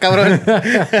paga, cabrón.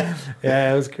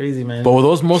 Yeah, it was crazy, man. But were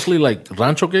those mostly like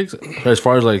rancho gigs? As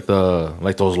far as like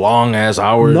those long ass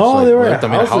hours? No, like, they were at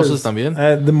houses. También?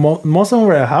 Most of them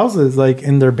were at houses, like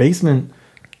in their basement.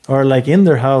 Or like in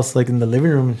their house, like in the living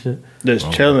room and shit.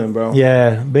 Just chilling, bro.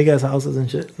 Yeah, big ass houses and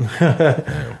shit.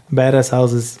 Badass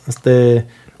houses.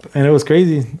 And it was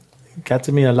crazy. Got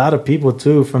to meet a lot of people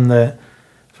too from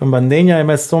Bandeña. I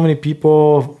met so many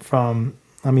people from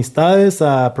amistades,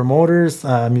 promoters,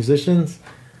 musicians.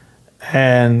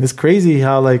 And it's crazy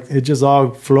how like it just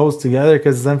all flows together,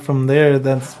 because then from there,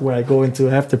 that's where I go into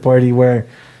after party, where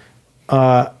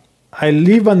I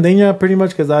leave Bandeña pretty much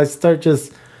because I start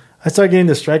getting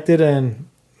distracted and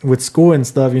with school and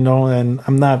stuff, you know, and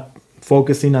I'm not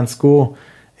focusing on school.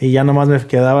 Y ya nomás me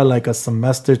quedaba like a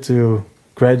semester to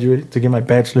graduate, to get my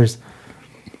bachelor's.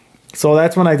 So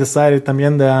that's when I decided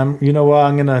también that I'm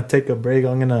going to take a break.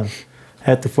 I'm going to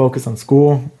have to focus on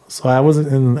school. So I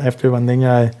wasn't after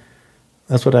Bandeña.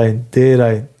 That's what I did.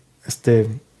 I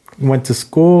went to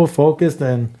school, focused,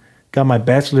 and got my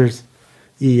bachelor's.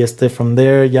 Y from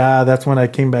there, that's when I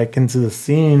came back into the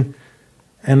scene.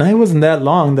 And it wasn't that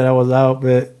long that I was out,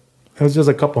 but it was just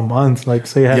a couple months. Like,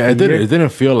 say, it didn't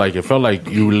feel like it. Felt like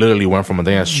you literally went from a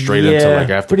dance straight into like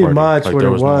after pretty party. much like what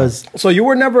it was. So you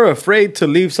were never afraid to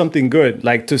leave something good,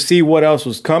 like to see what else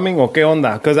was coming, or qué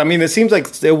onda? Because I mean, it seems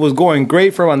like it was going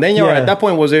great for Bandeña. Or at that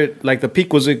point, was it like the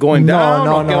peak? Was it going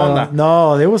down?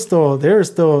 No. They were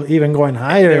still even going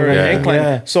higher.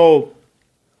 Yeah. So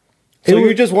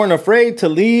you just weren't afraid to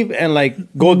leave and like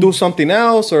go do something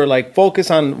else, or like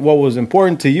focus on what was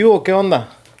important to you, or qué onda?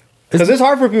 Because it's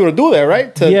hard for people to do that,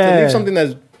 right? To leave something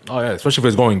that's... Oh, yeah. Especially if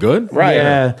it's going good. Right.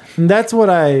 Yeah. And that's what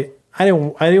I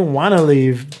didn't want to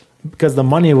leave, because the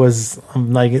money was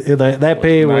that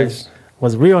pay nice.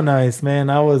 was real nice, man.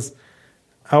 I was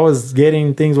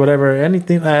getting things, whatever,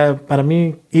 anything. Para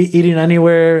mí, eating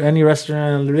anywhere, any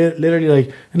restaurant, literally,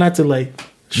 like, not to like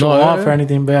show off or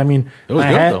anything, but I mean, I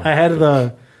had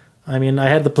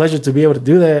the pleasure to be able to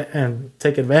do that and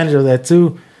take advantage of that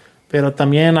too. Pero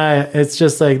también, it's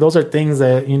just like, those are things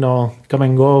that, come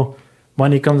and go.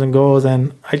 Money comes and goes.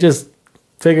 And I just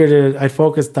figured I'd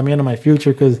focus también on my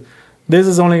future, because this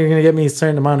is only going to get me a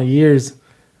certain amount of years.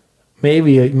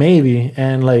 Maybe.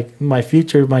 And like my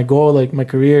future, my goal, like my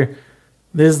career,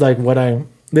 this is going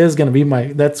to be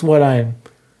that's what I'm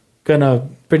going to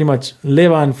pretty much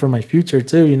live on for my future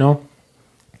too,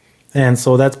 And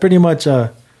so that's pretty much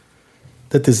the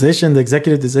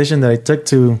executive decision that I took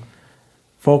to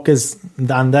focus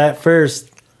on that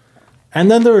first. And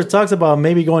then there were talks about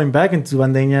maybe going back into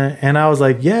Bandeña, and I was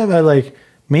like, yeah, but like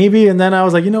maybe. And then I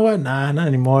was like, you know what? Nah, not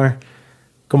anymore.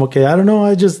 Como que, I don't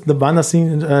know. The banda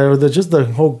scene, or just the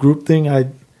whole group thing.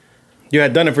 You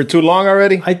had done it for too long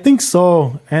already? I think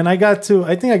so. And I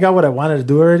think I got what I wanted to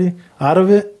do already out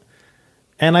of it.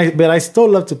 But I still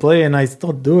love to play, and I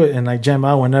still do it, and I jam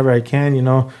out whenever I can,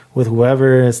 with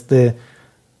whoever.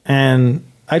 And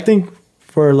I think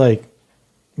for like,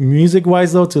 music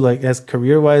wise though, to like as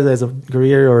career wise, as a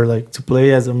career, or like to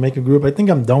play as make a group, I think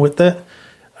I'm done with that.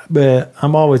 But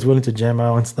I'm always willing to jam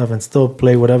out and stuff and still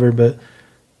play whatever. But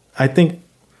I think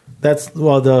that's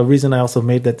the reason I also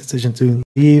made that decision to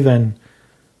leave and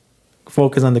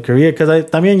focus on the career, because I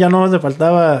también ya no me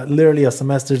faltaba literally a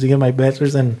semester to get my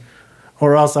bachelor's,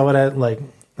 or else I would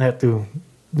have to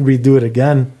redo it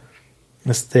again,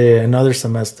 another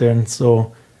semester. And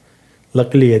so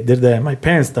luckily I did that. My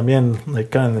parents también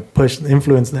kind of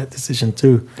influenced that decision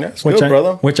too. Yeah, it's good,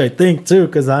 brother. Which I think too,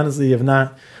 because honestly, if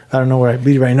not, I don't know where I'd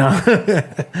be right now.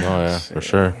 Oh yeah, for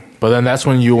sure. But then that's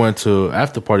when you went to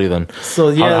after party then. So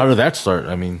yeah. How did that start?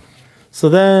 I mean. So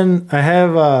then I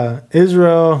have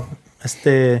Israel.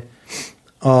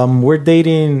 We're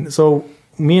dating. So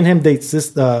me and him date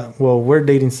we're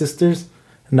dating sisters.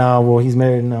 Now, he's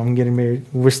married now. I'm getting married.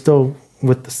 We're still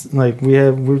with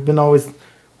we've been always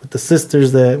with the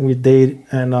sisters that we date,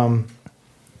 and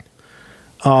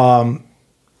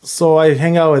so I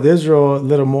hang out with Israel a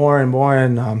little more and more,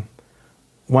 and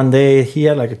one day he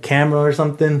had like a camera or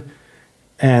something,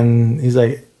 And he's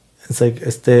like, it's like,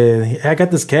 I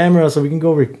got this camera so we can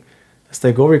go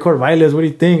go record bailes. What do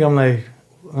you think? I'm like,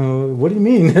 what do you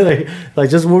mean? like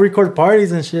just we'll record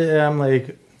parties and shit. And I'm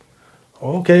like,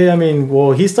 okay. I mean,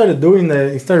 well, he started doing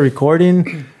that. He started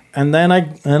recording, and then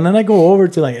I go over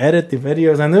to like edit the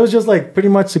videos, and it was just like pretty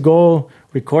much to go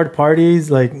record parties,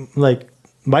 like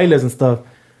bailes and stuff,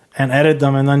 and edit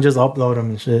them, and then just upload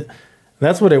them and shit.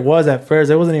 That's what it was at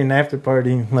first. It wasn't even an after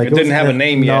party. Like it didn't have a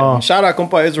name yet. No. Shout out,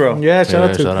 compa Israel. Yeah,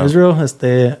 shout out to Israel.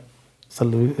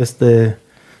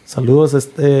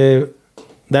 Saludos.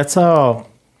 That's how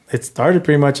it started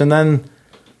pretty much, and then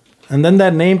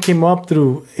that name came up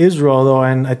through Israel though,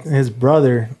 and his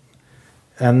brother,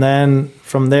 and then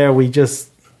from there it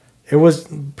was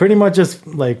pretty much just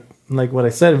like what I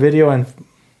said, video, and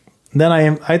then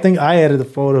I think I edited the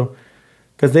photo.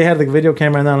 Because they had the video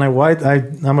camera, and I'm like, why?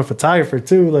 I'm a photographer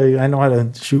too. Like, I know how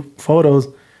to shoot photos.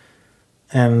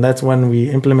 And that's when we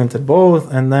implemented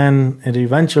both. And then it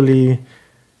eventually,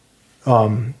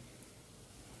 we're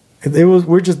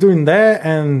just doing that.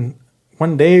 And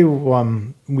one day,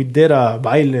 we did a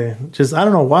baile. Just, I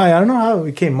don't know why. I don't know how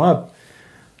it came up.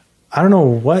 I don't know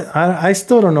what. I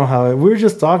still don't know how. We were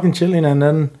just talking, chilling, and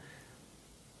then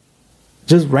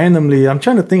just randomly, I'm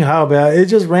trying to think how, but it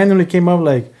just randomly came up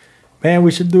like, man,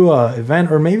 we should do a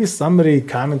event, or maybe somebody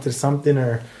commented something,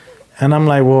 and I'm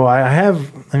like, well, I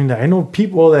know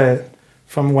people that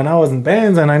from when I was in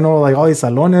bands, and I know like all these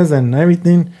salones and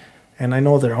everything, and I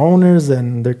know their owners,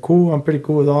 and they're cool. I'm pretty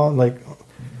cool with all like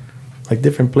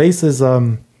different places.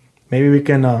 Maybe we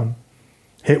can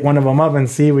hit one of them up and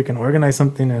see if we can organize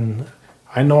something. And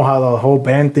I know how the whole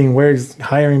band thing works,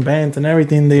 hiring bands and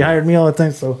everything. They hired me all the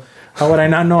time, so how would I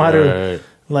not know how to?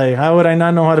 Like, how would I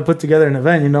not know how to put together an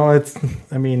event? You know, if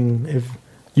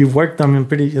you've worked them,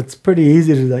 it's pretty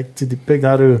easy to depict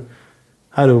how to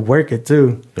work it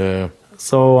too. Yeah.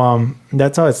 So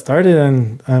that's how it started,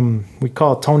 and we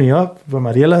called Tony up from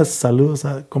Mariela. Saludos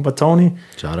a compa Tony.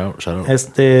 Shout out.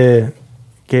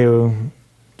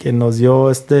 Que nos dio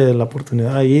la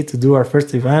oportunidad ahí to do our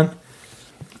first event.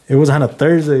 It was on a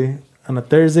Thursday. On a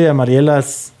Thursday at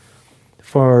Mariela's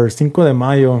for Cinco de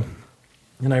Mayo.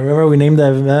 And I remember we named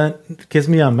that event Kiss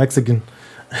Me I'm Mexican.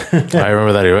 I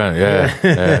remember that event,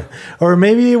 yeah. Or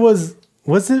maybe it was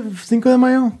it Cinco de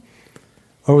Mayo?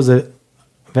 Or was it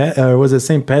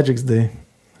St. Patrick's Day?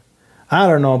 I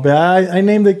don't know, but I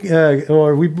named it,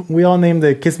 or we all named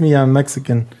it Kiss Me I'm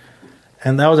Mexican.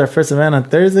 And that was our first event on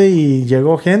Thursday. Y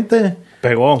llegó gente.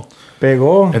 Pegó.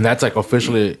 And that's like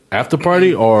officially after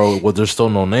party, or was there still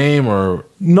no name, or?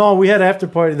 No, we had after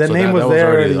party. The name was there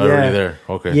already. Already there.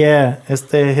 Okay. Yeah,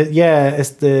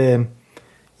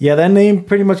 that name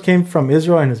pretty much came from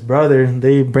Israel and his brother.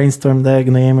 They brainstormed that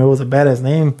name. It was a badass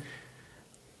name.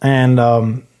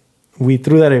 And we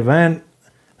threw that event.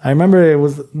 I remember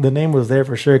the name was there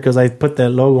for sure because I put that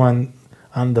logo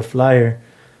on the flyer.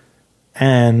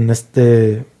 And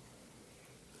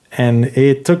and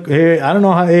it took, I don't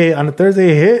know how, on a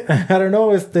Thursday it hit. I don't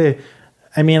know.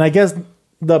 I mean, I guess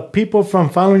the people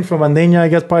following from Bandeña, I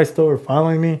guess probably still were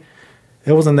following me.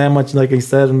 It wasn't that much, like I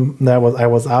said, I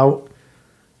was out.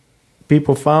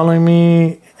 People following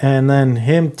me, and then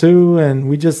him too. And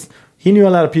he knew a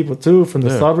lot of people too from the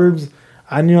suburbs.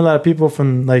 I knew a lot of people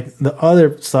from like the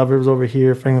other suburbs over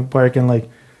here, Franklin Park and like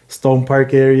Stone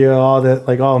Park area, all that,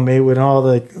 like all Maywood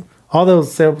and all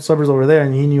those suburbs over there,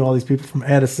 and he knew all these people from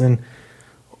Edison,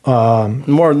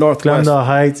 more northwest, Glendale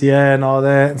Heights, and all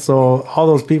that. So all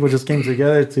those people just came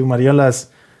together to Mariela's,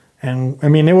 and I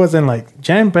mean, it wasn't like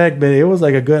jam packed, but it was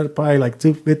like a good, probably like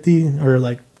 250 or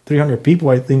like 300 people,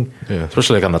 I think. Yeah,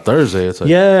 especially like on a Thursday. It's like,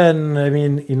 yeah, and I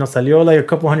mean, salió like a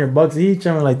couple $100 each.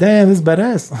 I'm like, damn, this is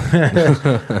badass.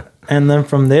 And then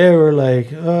from there, we're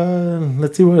like,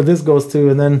 let's see where this goes to.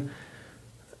 And then,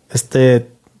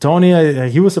 Tony,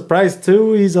 he was surprised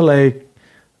too. He's like,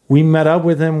 we met up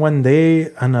with him one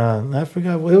day, and I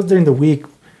forgot, it was during the week.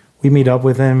 We meet up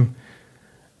with him,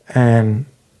 and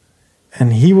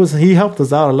he helped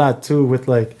us out a lot too with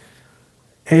like,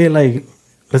 hey, like,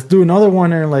 let's do another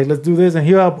one, and like, let's do this, and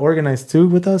he helped organize too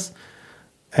with us.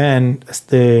 And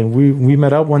we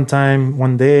met up one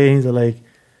day. He's like,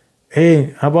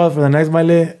 hey, how about for the next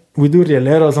baile we do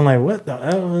rieleros? I'm like, what the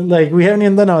hell? Like, we haven't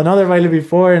even done another baile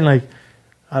before, and like,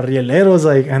 rieleros,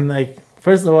 like, and like,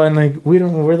 first of all, and like, we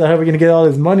don't know where the hell we're gonna get all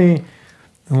this money,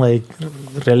 and like,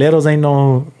 rieleros ain't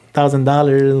no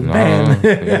 $1,000 man.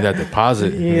 You need that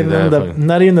deposit.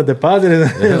 Not even the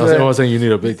deposit. I was saying you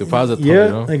need a big deposit.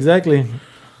 Yeah, exactly.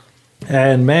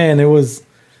 And man, it was.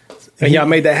 And y'all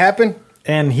made that happen.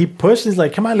 And he pushed. He's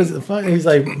like, "Come on, let's." He's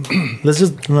like, let's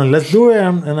do it."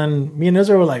 And then me and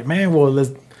Israel were like, "Man, well, let's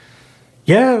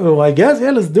yeah, well, I guess,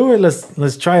 yeah, let's do it.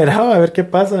 Let's try it out. A ver qué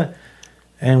pasa.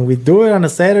 And we do it on a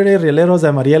Saturday, Rieleros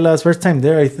at Mariela's. First time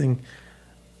there, I think.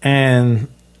 And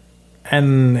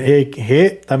it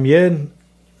hit también.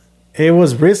 It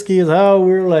was risky as hell.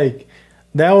 We were like,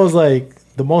 that was like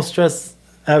the most stress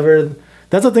ever.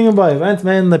 That's the thing about events,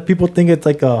 man. That people think it's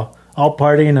like all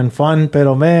partying and fun.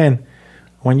 Pero man,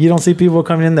 when you don't see people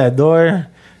coming in that door,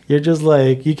 you're just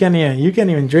like, you can't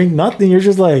even drink nothing. You're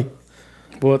just like,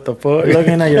 what the fuck?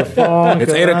 Looking at your phone.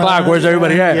 It's 8 o'clock. Where's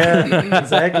everybody at? Yeah,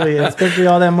 exactly. Especially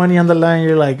all that money on the line.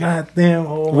 You're like, God damn.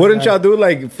 Oh Wouldn't y'all do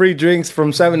like free drinks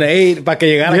from 7 to 8? Pa que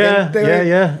llegara gente,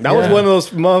 yeah. That was one of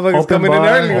those motherfuckers Open coming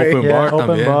bar, in early. Open bar. Open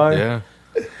También. bar. Yeah.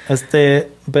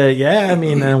 But yeah, I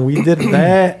mean, and we did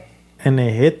that, and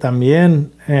it hit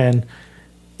también, and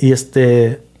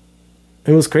it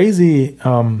was crazy.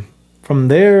 From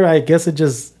there, I guess it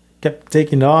just kept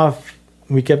taking off.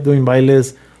 We kept doing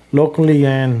bailes locally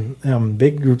and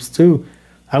big groups too.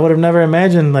 I would have never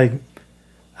imagined, like,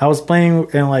 I was playing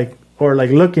and like, or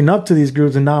like looking up to these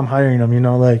groups, and now I'm hiring them, you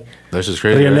know, like that's just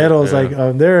crazy. Rieleros, right?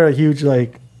 like they're a huge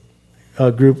like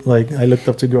group like I looked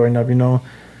up to growing up, you know.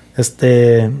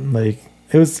 Like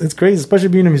it's crazy, especially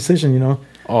being a musician, you know.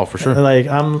 Oh, for sure. Like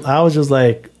I was just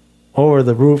like over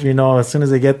the roof, you know. As soon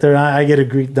as they get there, I get to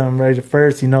greet them right at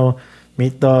first, you know,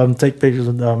 meet them, take pictures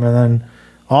with them, and then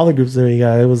all the groups there you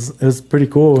got. It was pretty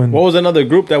cool. And what was another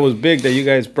group that was big that you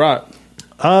guys brought?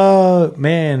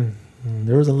 Man,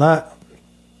 there was a lot.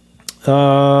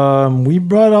 We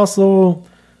brought also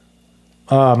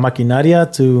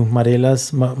Maquinaria to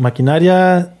Mariela's.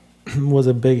 Maquinaria was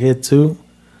a big hit too.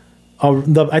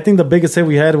 I think the biggest hit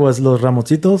we had was Los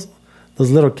Ramositos. Those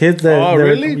little kids that. Oh,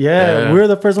 really? Yeah, we were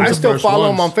the first ones. I still follow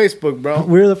them on Facebook, bro.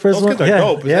 We were the first ones. Those kids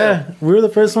are dope. Yeah, we were the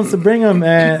first ones to bring them,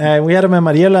 and we had them at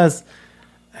Mariela's,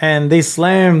 and they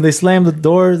slammed the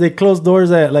doors. They closed doors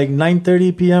at like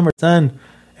 9:30 p.m. or 10.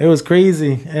 It was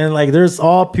crazy, and like there's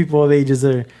all people of ages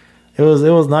there. It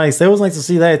was nice. It was nice to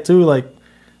see that too. Like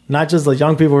not just like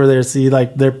young people were there to see,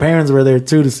 like their parents were there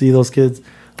too to see those kids.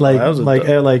 Like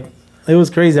it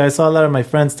was crazy. I saw a lot of my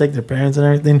friends take their parents and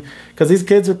everything because these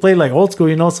kids would play like old school,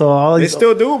 you know. So all they these,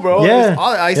 still do, bro. Yeah,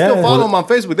 I still follow them on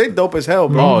Facebook. They dope as hell,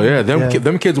 bro. Oh yeah,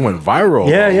 them kids went viral.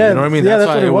 Yeah, bro. yeah. You know what I mean? Yeah, that's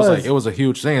that's why what it was was. like it was a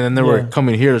huge thing. And then they were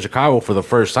coming here to Chicago for the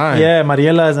first time. Yeah,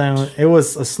 Mariela's, and it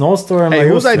was a snowstorm. Hey, like,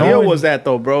 whose idea snowing. was that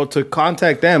though, bro? To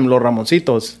contact them, Los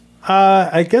Ramositos.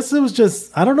 I guess it was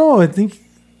just I don't know. I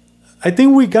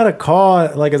think we got a call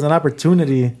like as an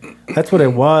opportunity. That's what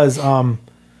it was.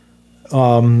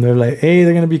 They're like, hey,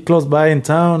 they're gonna be close by in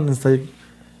town. It's like,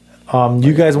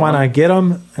 you guys want to get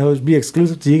them? It would be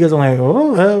exclusive to you guys. I'm like,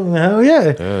 oh hell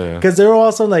yeah, because they were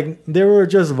also like they were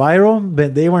just viral,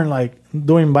 but they weren't like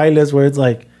doing bailes where it's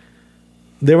like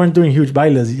they weren't doing huge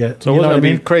bailes yet. So it wasn't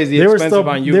gonna be crazy expensive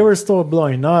on you. They were still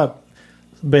blowing up,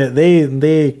 but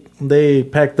they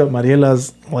packed up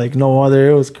Mariela's like no other.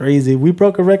 It was crazy. We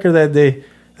broke a record that day.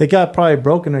 They got probably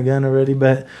broken again already,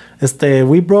 but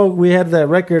we had that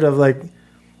record of like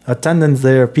attendance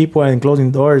there, people and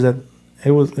closing doors that it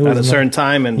was at a certain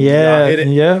time and it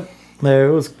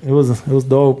was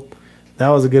dope. That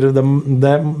was a good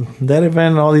that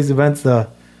event and all these events.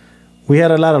 We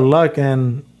had a lot of luck,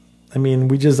 and I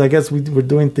mean I guess we were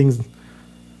doing things.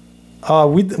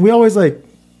 We always like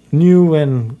knew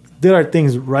and did our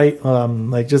things right,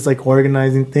 like just like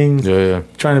organizing things,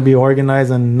 trying to be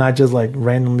organized and not just like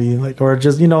randomly like or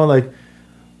just like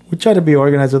we try to be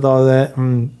organized with all that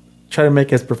and try to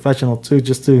make it as professional too,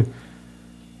 just to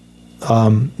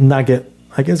not get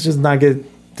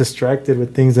distracted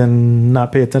with things and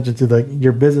not pay attention to like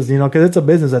your business, because it's a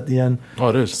business at the end. Oh,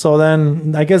 it is. So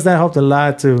then I guess that helped a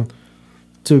lot to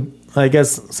I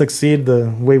guess succeed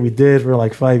the way we did for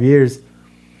like 5 years.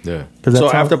 Yeah.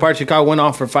 So After Party Chicago went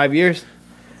on for 5 years,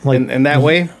 like in that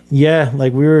way. Yeah,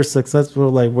 like we were successful,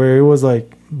 like where it was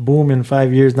like boom in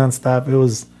 5 years nonstop. It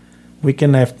was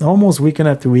almost weekend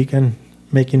after weekend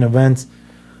making events,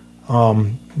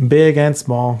 big and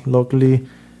small locally.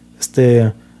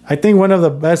 I think one of the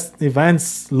best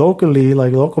events locally,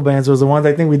 like local bands, was the ones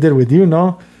I think we did with you,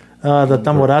 no? The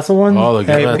Tamborazo one. Oh,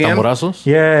 the Tamborazos?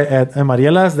 Yeah, at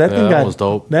Mariela's. That thing was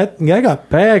dope. That got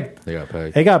packed.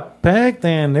 They got packed,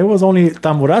 and it was only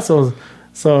Tamborazos.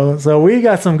 So we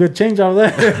got some good change out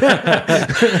there.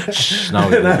 No,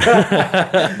 we didn't.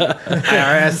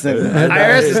 IRS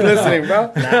is listening,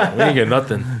 bro. Nah, we didn't get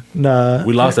nothing. Nah.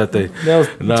 We lost that day. That was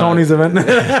Tony's event.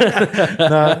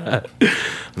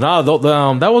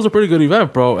 That was a pretty good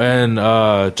event, bro. And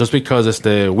just because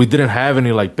we didn't have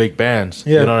any like big bands,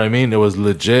 you know what I mean? It was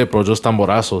legit, bro, just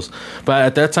Tamborazos. But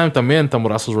at that time, también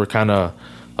Tamborazos were kind of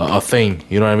a thing.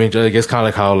 You know what I mean? I guess kind of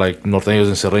like how like Norteños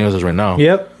and Serreños is right now.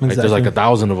 Yep, Like there's like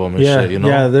 1,000 of them and Yeah, shit. You know?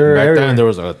 yeah, they're Back everywhere. then there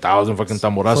was like 1,000 fucking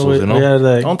tamborazos. You know? Yeah,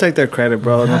 like, Don't take their credit,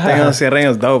 bro. Norteños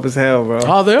Serreños dope as hell, bro.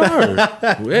 Oh, they are.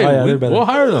 Hey, yeah, they're better. we'll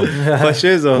hire them For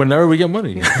shizzle. whenever we get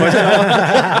money.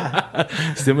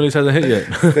 Stimulus hasn't hit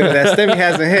yet. That Stevie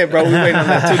hasn't hit, bro. We waiting on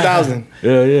that 2000.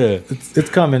 Yeah. it's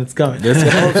coming. It's coming. I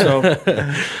hope so.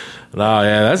 Nah,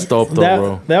 yeah, that's dope though,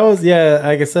 bro. That was, yeah,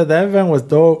 like I said, that event was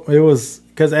dope. It was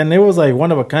and it was like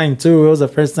one of a kind too. It was the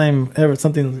first time ever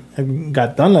something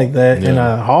got done like that in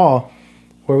a hall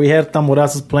where we had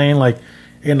tamborazos playing like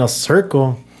in a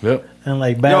circle Yep. and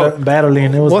like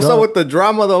battling. It was What's dope. up with the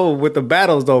drama though? With the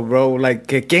battles though, bro? Like,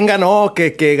 que quien ganó, que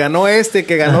ganó este,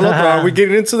 que ganó el otro. Are we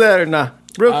getting into that or not?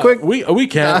 Real quick. We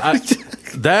can.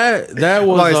 That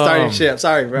was Oh, starting shit. I'm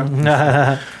sorry, bro.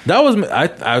 that was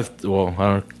I well, I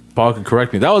don't. Paul can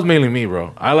correct me. That was mainly me,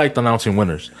 bro. I liked announcing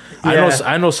winners. Yeah.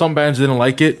 I know some bands didn't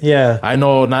like it. Yeah. I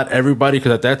know not everybody,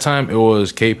 because at that time it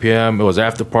was KPM, it was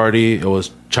After Party, it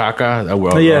was Chaka,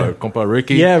 compa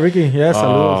Ricky. Yeah, Ricky. Yeah,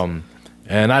 saludos.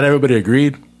 And not everybody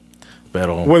agreed. But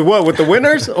With what? With the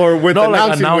winners or with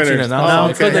announcing winners?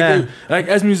 Announcing. Oh, okay. Like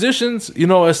as musicians, you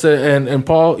know, and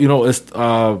Paul, you know,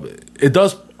 it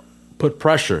does put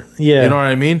pressure. Yeah. You know what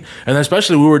I mean? And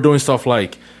especially we were doing stuff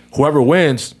like whoever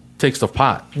wins takes the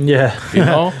pot. Yeah. You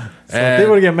know? So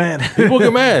people get mad. People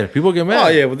get mad. People get mad. Oh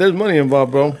yeah, but there's money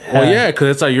involved, bro. Well, yeah, because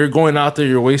it's like you're going out there,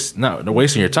 you're not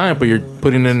wasting your time, but you're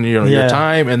putting in your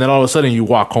time, and then all of a sudden you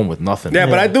walk home with nothing. Yeah,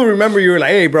 but I do remember you were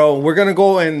like, "Hey, bro, we're gonna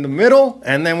go in the middle,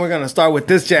 and then we're gonna start with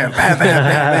this jam, bam, bam,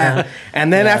 bam, bam.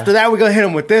 And then after that, we're gonna hit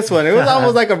him with this one." It was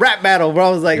almost like a rap battle, bro. I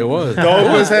was like, It was. dope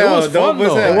as hell, It was dope fun, as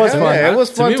though. hell. It was Hell fun. yeah, it was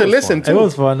To fun me, to it was listen fun. to. It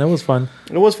was fun. It was fun.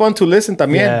 It was fun to listen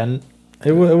también. Yeah, and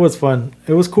it was fun.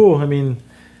 It was cool. I mean,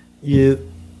 it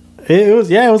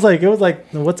was like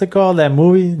what's it called, that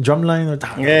movie Drumline?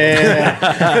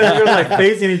 Yeah. They were like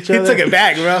facing each He other. took it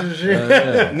back,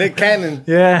 bro. Nick Cannon.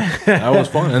 Yeah, That was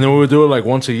fun, and then we would do it like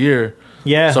once a year.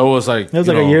 yeah. So it was like a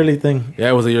yearly thing. Yeah,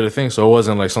 it was a yearly thing. So it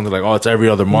wasn't like something like, oh, it's every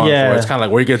other month. Yeah. Or it's kind of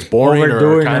like where it gets boring or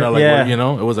Overdoing kind it, of like yeah. you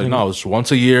know. It was like no, it's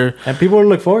once a year. And people would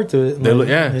look forward to it.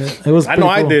 It was. I know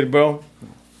I pretty cool. did, bro.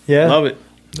 Yeah, Love it.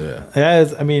 Yeah.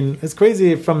 Yeah, I mean, it's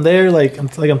crazy. From there, I'm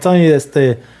telling you, it's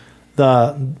the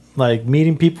like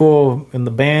meeting people in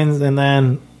the bands, and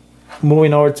then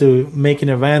moving over to making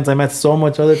events. I met so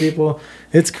much other people.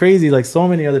 It's crazy. Like so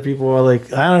many other people are like,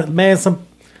 some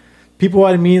people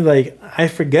I meet, like I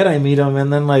forget I meet them,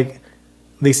 and then like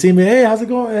they see me, hey, how's it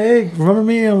going? Hey, remember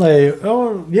me? I'm like,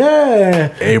 oh yeah.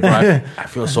 Hey, bro, I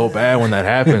feel so bad when that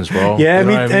happens, bro. Yeah, You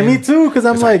know what I mean? me too. Because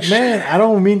I'm It's like, like, man, I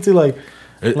don't mean to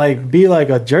be like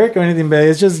a jerk or anything, but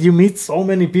it's just you meet so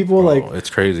many people. Bro, Like it's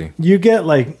crazy. you get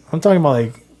like, I'm talking about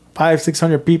like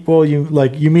 500-600 people.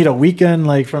 You meet a weekend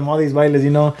like from all these bailes,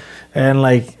 you know, and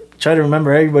like try to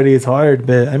remember everybody. It's hard,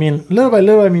 but I mean, little by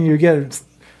little, I mean, you get.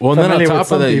 Well, and then on familiar with top of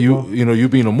some that, people. you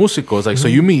being a músico, it's like so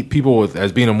you meet people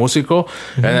as being a músico,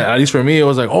 and at least for me, it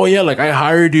was like, oh yeah, like I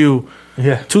hired you.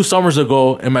 Yeah. 2 summers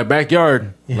ago in my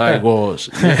backyard. Yeah. Like, well,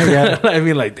 Yeah. I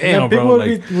mean, like, damn, People bro. would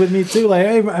Like, be with me too. Like,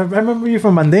 hey, I remember you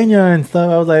from Mandena and stuff.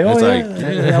 I was like, oh It's yeah,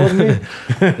 like- that was me.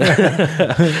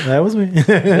 That was me.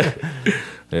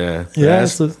 yeah. Yeah,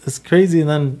 so it's crazy. And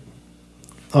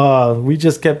then we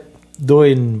just kept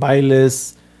doing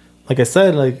bailes, like I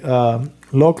said, like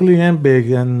locally and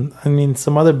big. And I mean,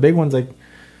 some other big ones, like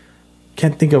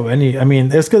can't think of any. I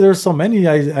mean, it's because there's so many.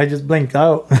 I just blanked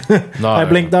out. No, I yeah.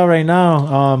 blinked out right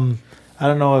now. I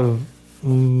don't know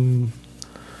if.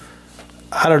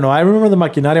 I don't know. I remember the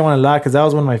Maquinaria one a lot because that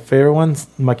was one of my favorite ones.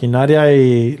 Maquinaria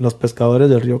y Los Pescadores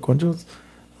del Río Conchos.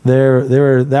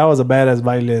 That was a badass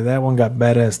baile. That one got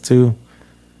badass too.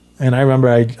 And I remember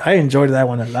I enjoyed that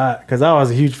one a lot because I was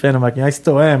a huge fan of Maquinaria. I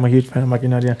still am a huge fan of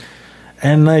Maquinaria.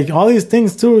 And like all these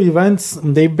things too, events,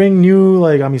 they bring new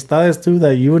like amistades too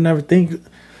that you would never think.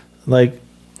 Like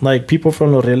people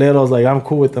from Los Rieleros, like I'm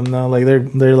cool with them now. Like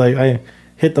they're like, I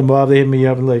hit them up, they hit me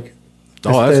up, like.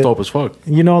 oh, that's dope as fuck.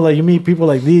 You know, like you meet people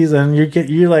like these, and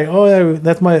you're like, oh yeah,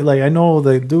 that's my, like I know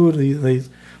the dude.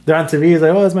 They're on TV. He's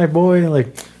like, oh, that's my boy. And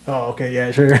like, oh okay,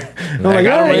 yeah, sure. I'm like,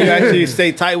 When you yeah, actually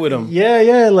stay tight with them.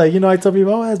 yeah. Like I tell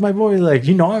people, oh, that's my boy. Like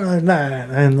I'm nah,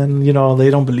 and then they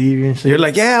don't believe you and shit. You're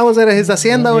like, yeah, I was at his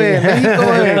hacienda, güey, en México,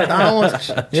 güey. Estábamos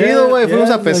chido, güey.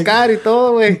 Fuimos a pescar y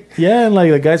todo, güey. Yeah, and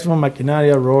like the guys from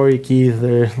Maquinaria, Rory, Keith,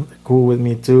 they're cool with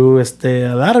me too.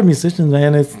 A lot of musicians,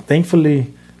 man. It's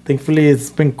thankfully it's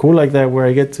been cool like that where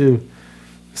I get to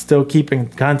still keep in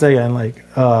contact and like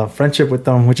friendship with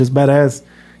them, which is badass.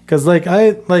 Cause like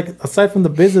aside from the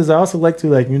business, I also like to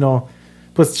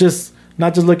but just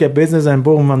not just look at business and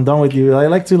boom, I'm done with you. I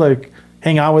like to like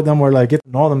hang out with them or like get to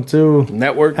know them too.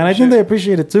 Network. And I think they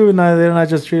appreciate it too. Now they're not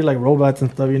just treated like robots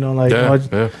and stuff, you know,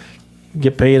 like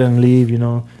get paid and leave, you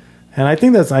know. And I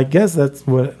think I guess that's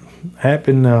what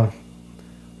happened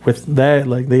with that.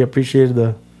 Like they appreciated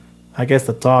the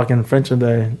talk and friendship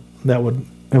that would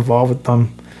involve with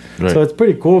them. Right. So it's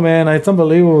pretty cool, man. It's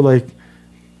unbelievable, like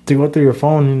to go through your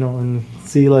phone, you know, and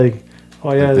see like,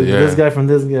 oh yeah, this guy from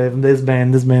this guy from this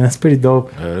band. That's pretty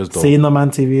dope. Yeah, it is dope. Seeing them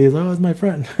on TV is it's my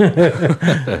friend.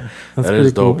 That's that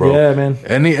is dope, cool. bro. Yeah, man.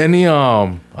 Any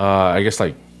I guess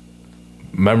like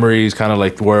memories, kind of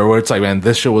like where it's like, man,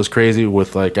 this shit was crazy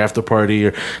with like after party,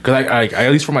 or because I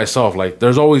at least for myself, like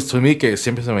there's always to me que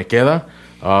siempre se me queda.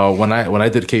 When I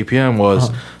did KPM was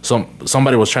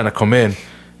somebody was trying to come in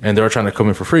and they were trying to come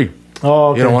in for free. Oh,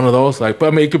 okay. You know, one of those, like, but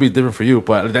I mean, it could be different for you,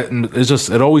 but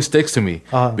it always sticks to me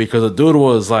because the dude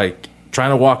was like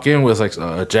trying to walk in with like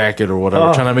a jacket or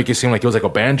whatever, trying to make it seem like it was like a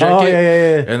band jacket.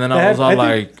 Yeah. And then I was all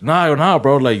like, nah,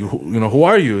 bro, like, who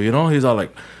are you? You know, he's all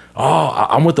like,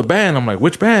 I'm with the band. I'm like,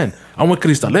 which band? I'm with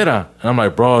Cristalera. And I'm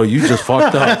like, bro, you just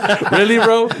fucked up. Really,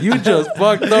 bro? You just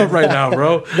fucked up right now,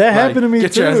 bro. That happened to me too.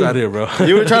 Get your ass out of here, bro.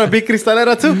 You were trying to be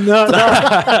Cristalera too? No.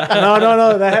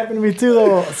 That happened to me too,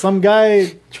 though. Some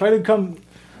guy tried to come.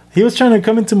 He was trying to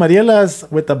come into Mariela's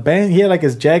with a band. He had like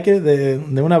his jacket de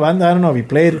una banda. I don't know if he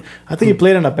played. I think he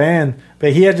played in a band.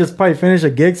 But he had just probably finished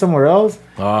a gig somewhere else.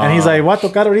 And he's like, voy a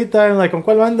tocar ahorita. I'm like, ¿con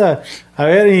cuál banda? A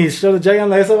ver, y he showed the jacket. I'm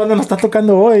like, esa banda no está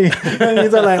tocando hoy. And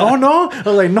he's like, oh, no? I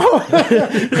was like, no.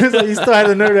 He's like, you still had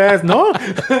the nerve to ask, no?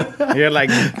 You're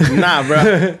like, nah,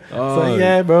 bro. So,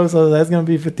 yeah, bro. So that's going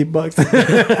to be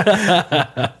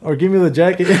 $50. Or give me the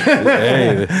jacket.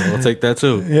 Hey, we'll take that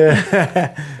too. Yeah.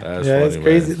 That's funny, it's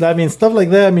crazy. Man. I mean, stuff like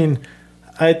that. I mean,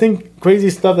 I think crazy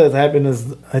stuff that's happened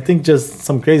is, I think just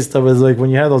some crazy stuff is like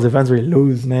when you have those events where you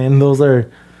lose, man. Those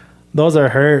hurt. Those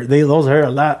hurt a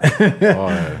lot.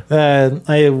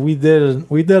 We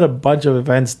did a bunch of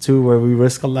events too where we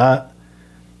risk a lot,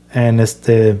 and I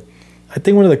think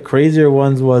one of the crazier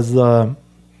ones was the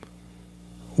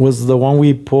one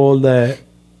we pulled it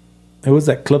was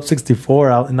at Club 64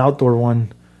 an outdoor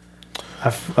one.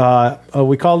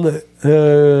 We called it.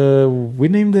 We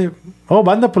named it.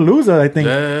 Banda Palooza, I think.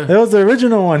 Yeah. That was the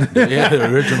original one. Yeah,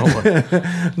 the original one.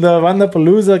 The Banda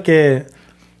Palooza que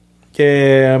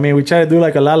I mean, we tried to do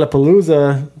like a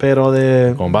Lollapalooza, pero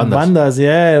de con bandas.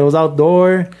 Yeah, it was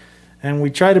outdoor. And we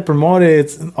tried to promote it.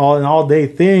 It's an all-day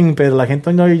thing, pero la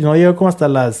gente no llegó como hasta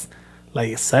las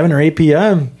like 7 or 8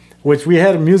 p.m., which we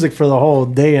had music for the whole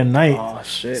day and night. Oh,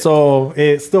 shit. So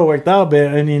it still worked out, but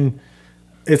I mean,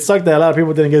 it sucked that a lot of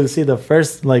people didn't get to see the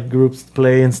first like groups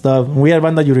play and stuff. And we had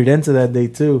Banda Yurirense that day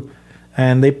too,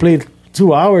 and they played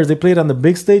 2 hours. They played on the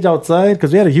big stage outside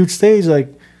because we had a huge stage,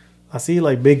 like I see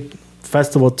like big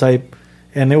festival type,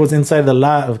 and it was inside the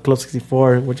lot of Club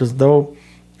 64, which was dope.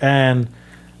 And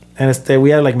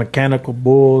we had like mechanical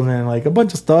bulls and like a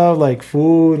bunch of stuff, like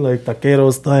food, like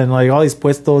taqueros and like all these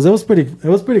puestos. It was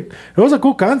a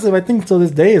cool concept. I think to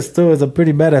this day it's a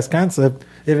pretty badass concept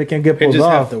if it can get pulled off. It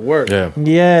just have to work.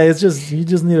 Yeah, it's just you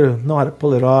just need to know how to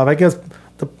pull it off. I guess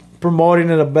promoting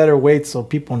it a better way so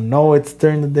people know it's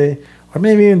during the day. Or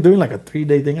maybe even doing like a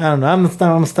 3-day thing. I don't know. I'm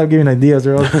gonna start giving ideas,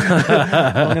 or else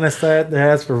I'm gonna start to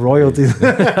ask for royalties.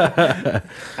 I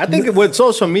think with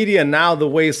social media now, the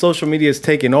way social media is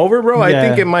taking over, bro, I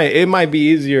think it might be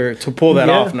easier to pull that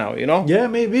off now. You know? Yeah,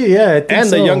 maybe. Yeah, I think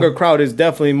the younger crowd is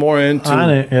definitely more into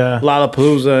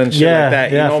Lollapalooza and shit like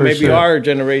that. You know, maybe our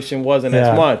generation wasn't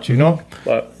as much. You know,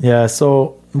 but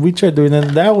so we tried doing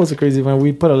that. That was a crazy one.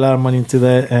 We put a lot of money into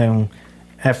that, and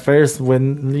at first,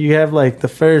 when you have like the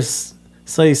first,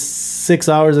 say 6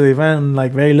 hours of the event and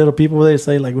like very little people there,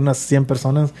 say like unas 100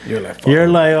 personas, you're like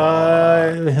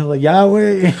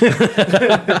Yahweh.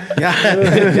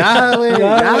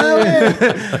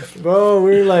 Yahweh. Bro,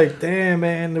 we're like, damn,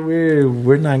 man,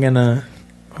 we're not gonna,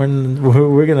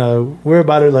 we're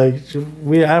about to like,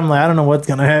 I'm like, I don't know what's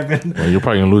gonna happen. Well, you're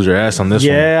probably gonna lose your ass on this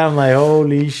one. Yeah, I'm like,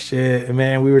 holy shit,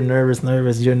 man. We were nervous.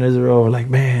 You and Israel were like,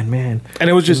 man. And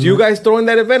it was just you guys throwing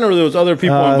that event, or there was other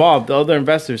people involved, other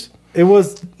investors? It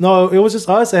was just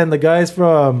us and the guys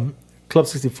from Club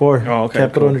 64,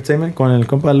 Capital Entertainment, con el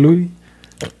compa Louis.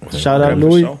 Shout out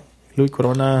Louis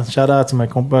Corona. Shout out to my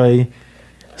compa ahí.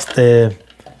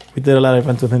 We did a lot of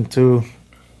events with him too.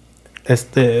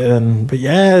 But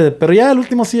yeah, el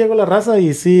último sí llegó la raza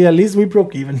y sí, at least we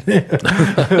broke even. The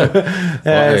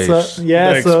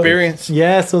experience.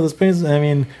 Yeah, so the experience, I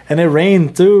mean, and it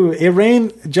rained too. It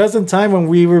rained just in time when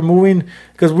we were moving,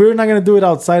 because we were not going to do it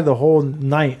outside the whole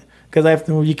night, because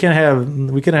we couldn't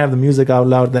have the music out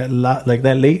loud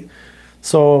that late.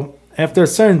 So after a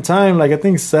certain time, like I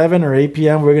think 7 or 8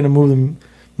 p.m., we're gonna move the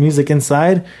music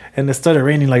inside, and it started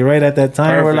raining like right at that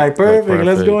time. We're like, perfect,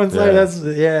 let's go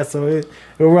inside. So it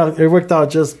worked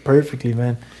out just perfectly,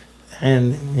 man.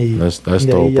 And that's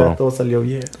dope, bro. Todo salió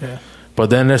bien. Yeah. But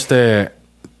then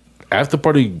after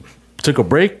party took a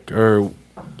break, or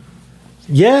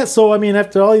yeah. So I mean,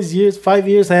 after all these years, 5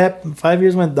 years happened. 5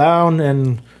 years went down,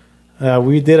 and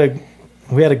we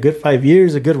had a good 5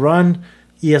 years, a good run.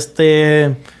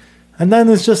 And then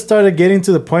it just started getting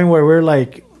to the point where we're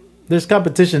like, there's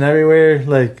competition everywhere,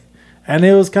 like, and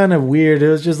it was kind of weird. It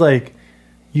was just like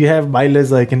you have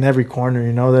bailes like in every corner,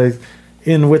 you know, like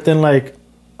within like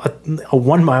a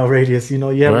 1 mile radius, you know,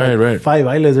 you have 5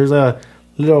 bailes. There's a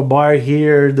little bar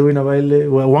here doing a baile,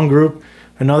 one group,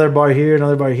 another bar here,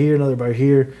 another bar here, another bar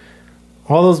here.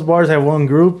 All those bars have one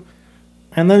group,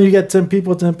 and then you get 10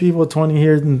 people, 20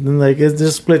 here, and then like it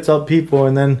just splits up people,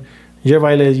 and then your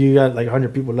baile, you got like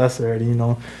 100 people less already, you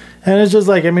know. And it's just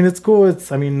like, I mean, it's cool. It's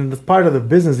part of the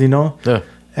business, you know? Yeah.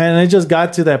 And it just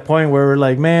got to that point where we're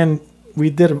like, man, we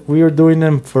were doing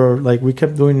them for, like, we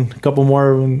kept doing a couple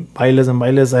more bailes,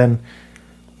 and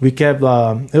we kept,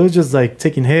 it was just like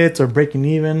taking hits or breaking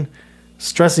even,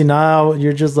 stressing out.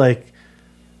 You're just like,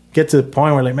 get to the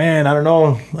point where like, man, I don't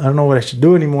know what I should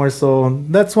do anymore. So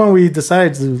that's when we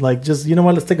decided to like, just, you know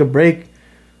what, let's take a break.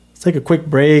 Let's take a quick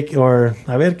break, or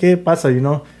a ver qué pasa, you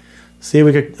know? See if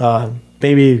we could,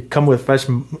 maybe come with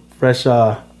fresh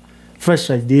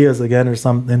ideas again or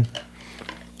something.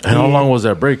 And how long was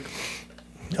that break?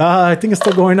 I think it's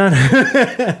still going on.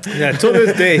 Yeah, till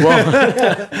this day.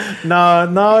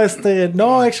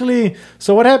 No, actually.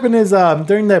 So what happened is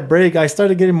during that break, I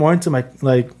started getting more into my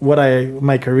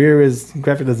career is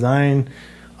graphic design.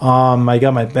 I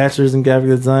got my bachelor's in graphic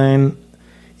design.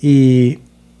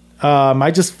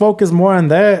 I just focused more on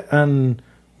that and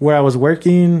where I was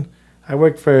working. I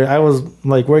was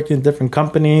like working in different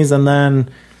companies, and then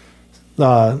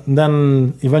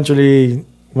eventually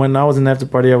when I was in After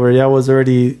Party, I was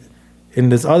already in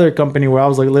this other company where I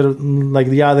was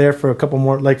there for a couple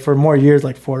more, like for more years,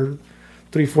 like 4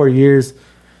 years.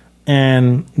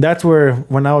 And that's where,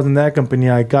 when I was in that company,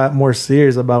 I got more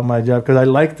serious about my job because I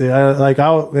liked it.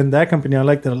 In that company, I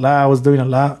liked it a lot. I was doing a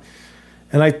lot.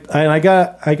 And I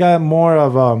got more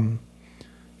of,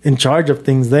 in charge of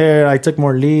things there. I took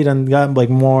more lead and got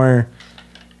like more,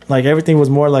 like everything was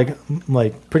more like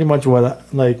pretty much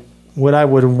what I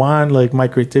would want, like my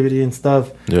creativity and stuff.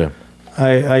 Yeah,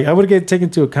 I would get taken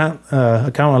into account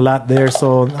a lot there.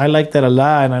 So I liked that a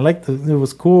lot, and it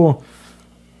was cool.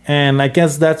 And I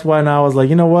guess that's when I was like,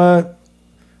 you know what?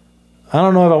 I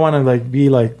don't know if I want to like be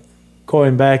like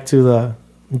going back to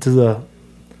the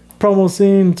promo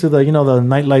scene, to the, you know, the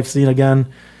nightlife scene again.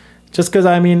 Just because,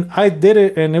 I mean, I did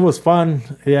it and it was fun.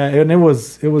 Yeah, and it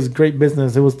was great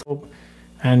business. It was dope.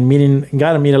 And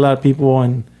got to meet a lot of people.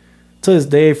 And to this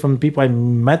day, from people I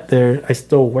met there, I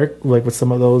still work like with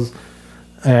some of those.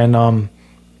 And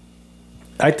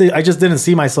I just didn't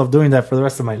see myself doing that for the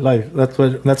rest of my life. That's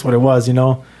what it was, you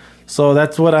know. So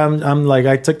that's what I'm like.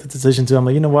 I took the decision to. I'm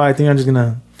like, you know what? I think I'm just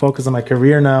gonna focus on my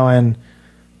career now and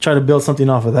try to build something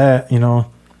off of that, you know.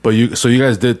 But you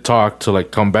guys did talk to like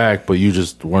come back, but you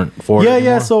just weren't for it anymore?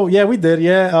 Yeah. So yeah, we did.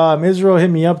 Yeah, Israel hit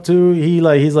me up too. He's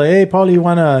like, hey,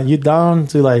 Paulie, you down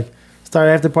to like start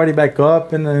After Party back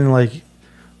up and then like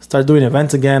start doing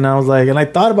events again? I was like, and I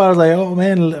thought about it. I was like, oh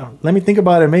man, let me think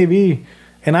about it, maybe.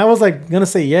 And I was like gonna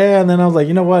say yeah, and then I was like,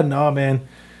 you know what? No, man.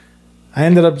 I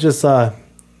ended up just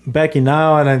backing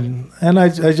out, and I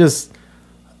just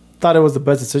thought it was the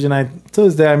best decision. To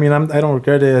this day, I mean, I don't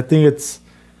regret it. I think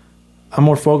I'm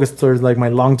more focused towards like my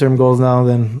long-term goals now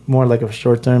than more like a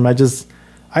short-term. I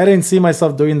didn't see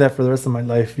myself doing that for the rest of my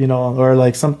life, you know, or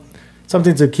like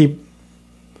something to keep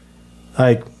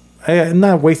like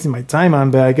not wasting my time on,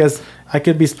 but I guess I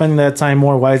could be spending that time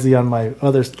more wisely on my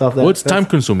other stuff. It's time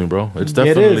consuming, bro. It's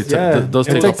definitely it does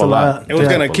take up a lot. It was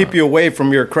gonna keep you away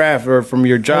from your craft or from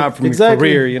your job, from your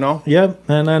career, you know. Yep,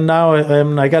 and then now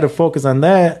I got to focus on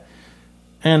that.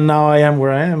 And now I am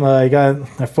where I am.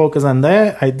 I focus on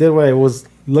that. I did what I was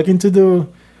looking to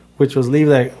do, which was leave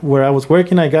where I was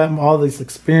working. I got all this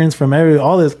experience from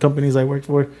all these companies I worked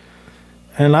for,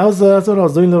 and that's what I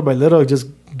was doing little by little, just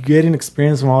getting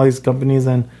experience from all these companies.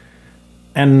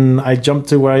 And I jumped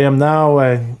to where I am now.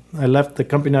 I left the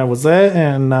company I was at,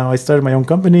 and now I started my own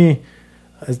company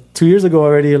 2 years ago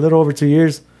already, a little over 2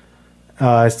 years.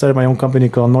 I started my own company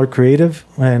called Nord Creative,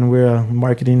 and we're a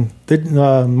marketing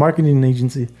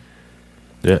agency.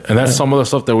 Yeah, and that's some of the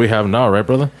stuff that we have now, right,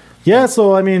 brother? Yeah,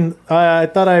 so I mean, I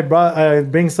thought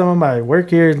I'd bring some of my work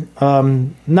here.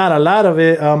 Not a lot of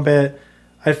it, but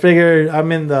I figured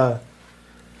I'm in the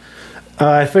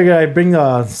I figured I'd bring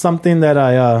something that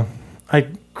I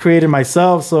created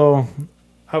myself. So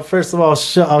first of all,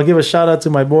 I'll give a shout out to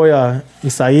my boy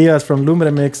Isaías from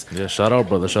Lumbre Mix. Yeah, shout out,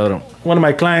 brother. Shout out. One of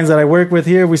my clients that I work with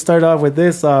here. We started off with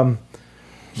this.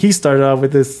 He started off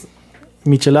with this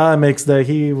michelada mix that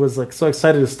he was like so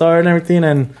excited to start and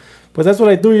everything. But that's what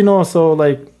I do, you know. So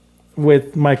like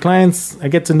with my clients, I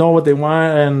get to know what they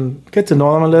want and get to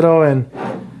know them a little, and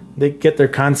they get their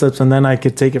concepts, and then I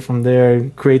could take it from there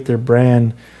and create their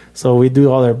brand. So we do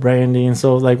all their branding.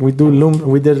 So like we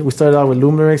started out with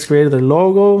Luminix, created their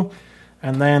logo,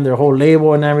 and then their whole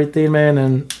label and everything,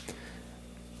 man.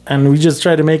 And we just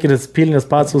try to make it as appealing as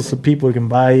possible so people can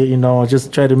buy it. You know,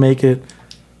 just try to make it,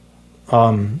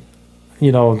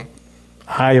 you know,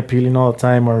 high appealing all the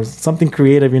time, or something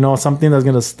creative. You know, something that's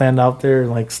gonna stand out there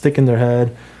and like stick in their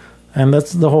head. And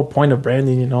that's the whole point of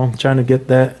branding. You know, trying to get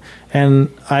that. And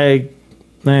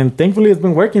thankfully it's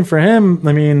been working for him.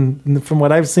 I mean, from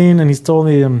what I've seen, and he's told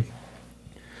me,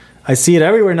 I see it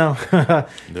everywhere now.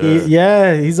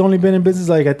 He's only been in business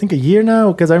like I think a year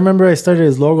now, because I remember I started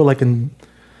his logo like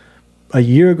a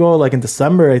year ago, like in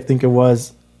December I think it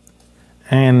was,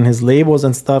 and his labels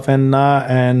and stuff,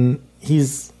 and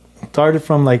he's started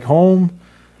from like home.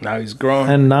 Now he's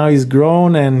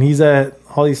grown, and he's at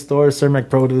all these stores, Cermak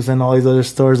Produce and all these other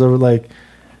stores over like.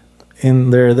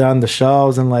 They're on the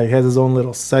shelves, and like has his own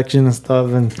little section and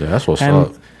stuff, and yeah, that's what's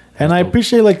up. And I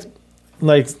appreciate like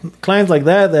clients like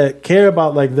that care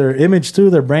about like their image too,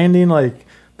 their branding. Like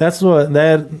that's what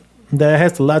that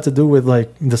has a lot to do with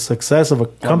like the success of a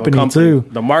company too.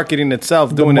 The marketing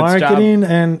itself, doing its job.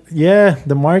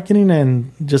 The marketing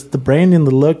and just the branding,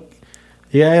 the look.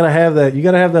 You gotta have that. You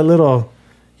gotta have that little,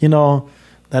 you know.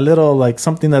 That little like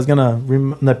something that's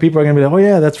that people are gonna be like, oh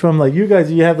yeah, that's from like you guys.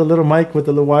 You have the little mic with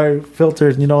the little wire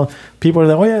filters. You know, people are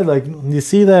like, oh yeah, like you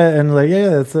see that, and like yeah,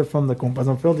 that's it from the Compas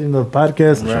Unfiltered, the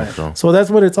podcast. Right. So that's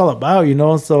what it's all about, you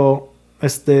know. So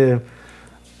so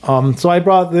I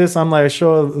brought this. I'm like, I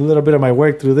show a little bit of my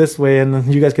work through this way,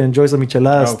 and you guys can enjoy some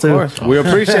micheladas too. Of course, we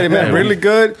appreciate it, man. Really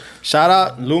good. Shout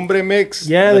out Lumbre Mix.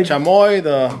 Yeah, the chamoy,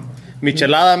 the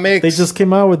michelada mix. They just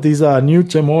came out with these new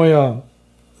chamoy.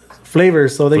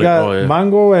 Flavors. So they got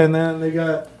mango, and then they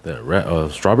got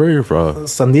strawberry or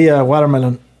sandia,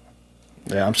 watermelon.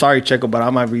 Yeah, I'm sorry, Checo, but I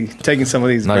might be taking some of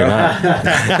these. No, bro. you're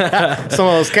not. Some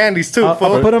of those candies too. I'll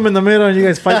put them in the middle, and you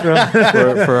guys fight for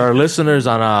them. for our listeners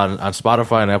on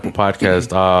Spotify and Apple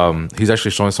Podcast, he's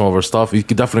actually showing some of our stuff. You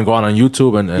can definitely go on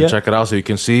YouTube and check it out so you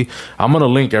can see. I'm gonna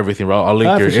link everything, bro. I'll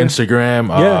link your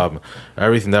Instagram,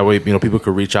 everything. That way, you know, people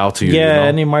could reach out to you. Yeah, you know?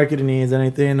 Any marketing needs,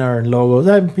 anything or logos.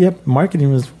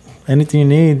 Marketing is anything you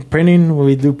need. Printing,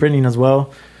 we do printing as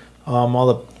well. All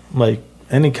the like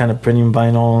any kind of printing,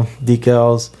 vinyl,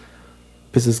 decals,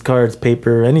 business cards,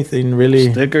 paper, anything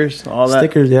really. Stickers, all that.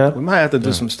 Stickers, yeah. We might have to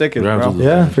do some stickers, bro.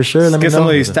 Yeah, for sure. Let's get some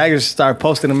of these staggers, start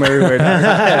posting them everywhere.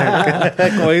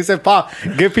 Como dice Pa,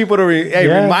 get people to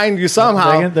remind you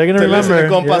somehow. They're gonna remember. Listen to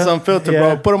Compas Unfiltered,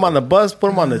 bro. Put them on the bus, put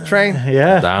them on the train.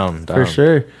 Yeah, down. For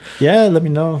sure. Yeah, let me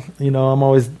know. You know, I'm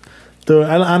always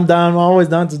I'm down. I'm always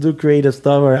down to do creative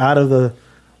stuff or out of the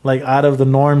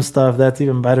norm stuff. That's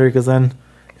even better because then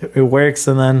it works,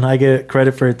 and then I get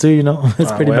credit for it too. You know,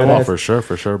 it's pretty bad. For sure,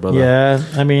 brother. Yeah,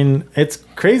 I mean, it's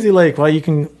crazy. Like what you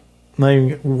can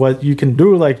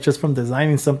do, like just from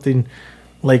designing something.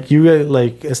 Like I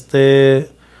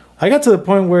got to the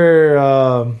point where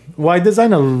I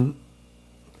designed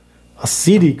a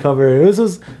CD cover.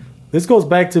 This goes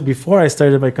back to before I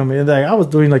started my company. Like I was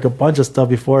doing like a bunch of stuff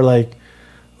before, like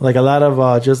a lot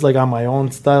of just like on my own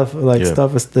stuff,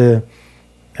 stuff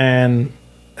and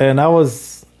I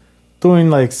was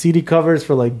doing like CD covers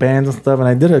for like bands and stuff, and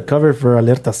I did a cover for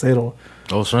Alerta Cero.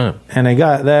 Oh snap! And I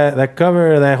got that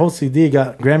cover, that whole CD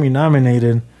got Grammy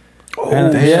nominated. Oh,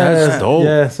 that's dope.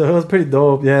 Yeah, so it was pretty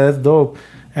dope. Yeah, that's dope.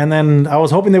 And then I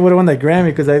was hoping they would have won that Grammy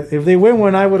because if they win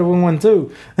one, I would have won one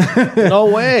too. No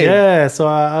way. Yeah, so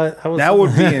I was. That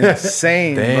would be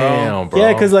insane, bro.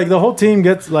 Yeah, because like the whole team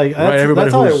gets like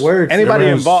that's how it works.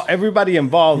 Everybody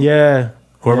involved. Yeah.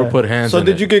 Whoever put hands. So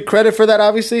did you get credit for that?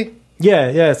 Obviously.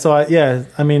 Yeah. So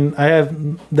I mean, I have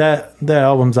that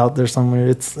album's out there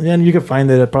somewhere. And you can find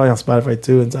it probably on Spotify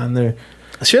too. It's on there.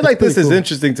 Shit like this is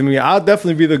interesting to me. I'll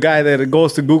definitely be the guy that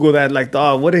goes to Google that, like,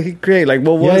 oh, what did he create? Like,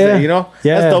 what was it? You know?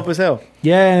 Yeah. That's dope as hell.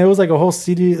 Yeah, and it was like a whole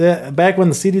CD. Back when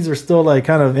the CDs were still like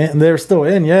kind of in, they're still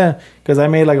in, because I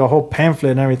made like a whole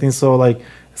pamphlet and everything. So like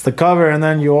it's the cover, and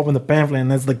then you open the pamphlet,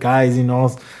 and that's the guys, you know.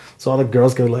 So all the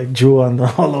girls could like jewel on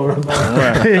all over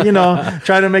them, you know,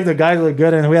 trying to make the guys look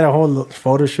good. And we had a whole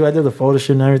photo shoot. I did the photo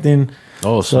shoot and everything.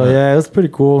 Oh, so yeah, it was pretty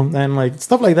cool. And like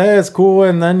stuff like that is cool.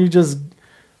 And then you just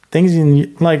things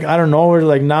you, like, I don't know, where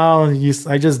like now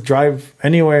I just drive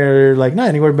anywhere, like not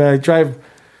anywhere, but I drive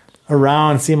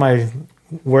around, see my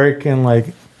work, and like,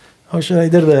 oh shit, I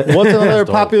did that. What's another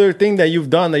popular thing that you've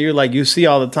done that you're like you see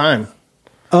all the time?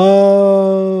 Oh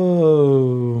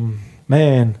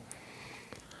man,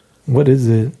 what is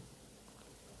it?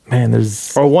 Man,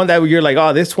 there's or one that you're like,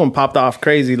 oh, this one popped off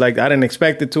crazy, like I didn't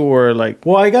expect it to, or like.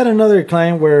 Well, I got another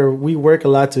client where we work a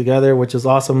lot together, which is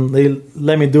awesome. They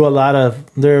let me do a lot of.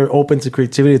 They're open to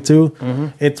creativity too. Mm-hmm.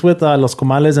 It's with Los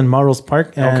Comales in Melrose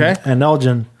Park and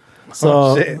Elgin.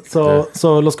 So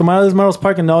Los Comales, Melrose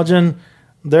Park, and Elgin.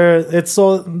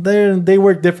 They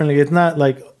work differently. It's not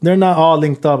like they're not all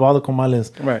linked up. All the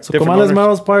Comales, right? So Comales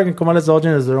Melrose Park and Comales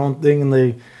Elgin is their own thing,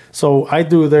 and so I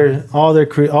do all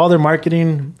their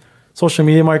marketing, social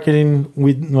media marketing.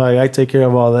 I take care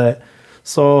of all that.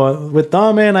 So with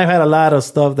them, man, I've had a lot of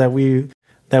stuff that we've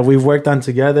worked on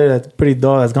together. That's pretty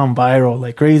dope. That's gone viral,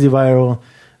 like crazy viral,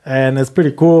 and it's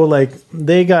pretty cool. Like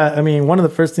one of the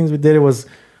first things we did was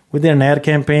we did an ad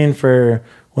campaign for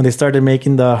when they started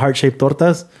making the heart-shaped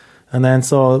tortas. And then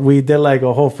so we did like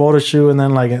a whole photo shoot and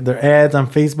then like their ads on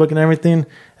Facebook and everything.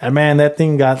 And man, that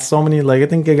thing got so many, like I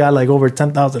think it got like over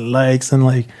 10,000 likes and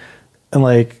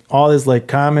all this like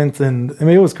comments. And I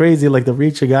mean, it was crazy, like the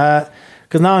reach it got.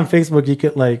 Because now on Facebook, you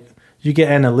get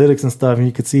analytics and stuff, and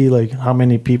you could see like how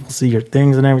many people see your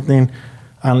things and everything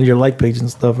on your like page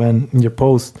and stuff and your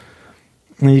posts.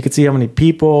 And you could see how many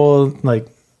people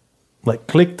like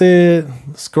clicked it,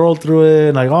 scrolled through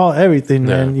it, like everything,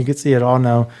 man. You can see it all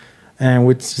now, and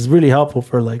which is really helpful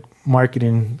for like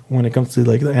marketing when it comes to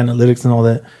like the analytics and all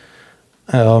that.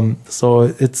 So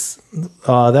it's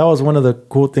that was one of the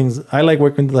cool things. I like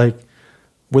working like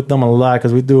with them a lot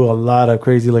because we do a lot of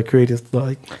crazy like creative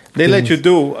like. They let you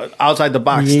do outside the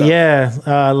box stuff. Yeah,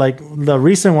 like the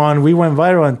recent one, we went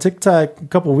viral on TikTok a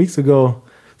couple of weeks ago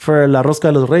for La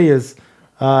Rosca de los Reyes.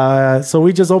 So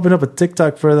we just opened up a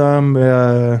TikTok for them.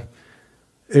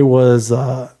 It was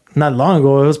not long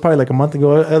ago. It was probably like a month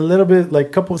ago. A little bit,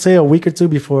 like a week or two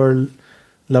before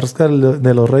La Rosca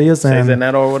de los Reyes. And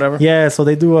enero or whatever. Yeah, so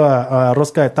they do a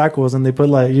rosca de tacos, and they put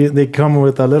they come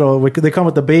with they come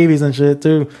with the babies and shit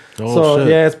too. Oh, so shit.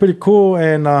 Yeah, it's pretty cool.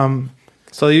 And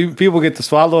so people get to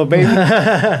swallow a baby.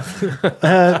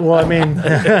 Well, I mean,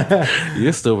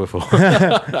 you're still before.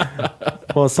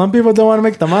 Well, some people don't want to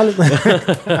make tamales.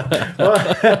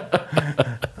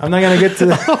 I'm not gonna get to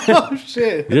that. Oh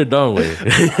shit! You're done with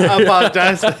it. I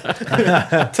apologize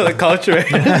to the culture.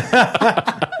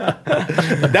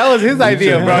 That was his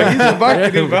idea, bro. He's in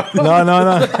marketing, bro.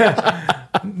 No.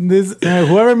 This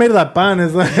whoever made that pan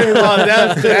is like,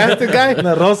 that's the guy.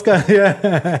 The rosca,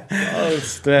 yeah. Oh,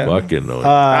 snap. Fucking no.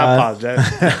 I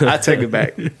apologize. I take it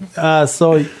back.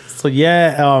 So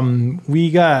yeah.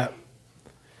 We got.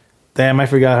 Damn, I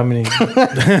forgot how many.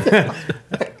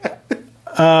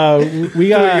 We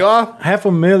got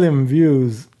 500,000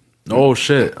 views. Oh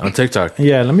shit! On TikTok.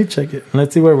 Yeah, let me check it.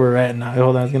 Let's see where we're at now.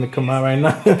 Hold on, it's gonna come out right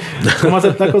now. Como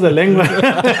hacer tacos de lengua.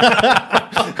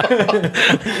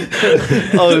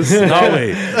 Oh, no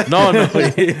way. No.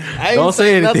 Don't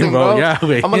say anything, bro. Yeah,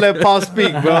 wait. I'm gonna let Paul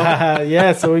speak, bro.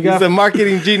 Yeah, so we got. He's a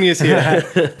marketing genius here.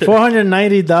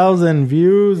 490,000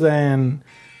 views and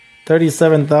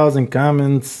 37,000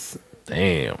 comments.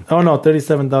 Damn. Oh no,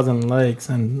 37,000 likes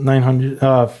and 900,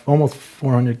 almost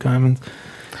 400 comments.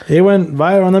 It went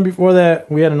viral, and then before that,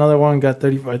 we had another one got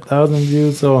 35,000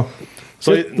 views. So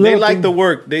they like the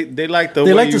work. They like the.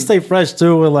 They like to stay fresh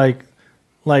too, with like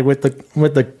with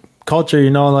the culture,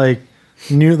 you know, like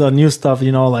the new stuff,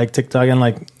 you know, like TikTok and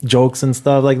like jokes and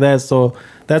stuff like that. So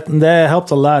that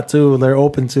helps a lot too. They're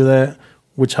open to that,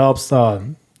 which helps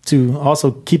to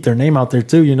also keep their name out there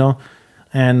too, you know.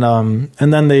 And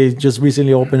then they just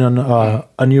recently opened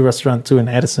a new restaurant too in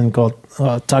Addison called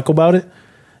Taco About It.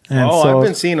 And I've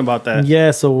been seeing about that.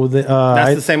 Yeah, so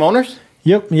that's the same owners.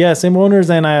 Yep, yeah, same owners,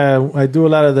 and I do a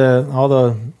lot of all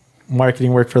the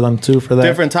marketing work for them too. For that,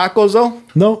 different tacos though.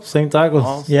 No, same tacos.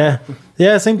 Awesome.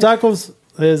 Yeah, same tacos.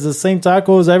 Is the same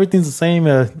tacos. Everything's the same.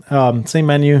 Same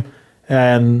menu,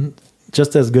 and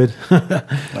just as good.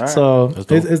 Right. So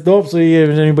it's dope. So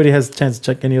if anybody has a chance to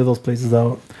check any of those places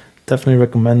out, definitely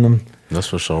recommend them. That's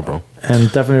for sure, bro.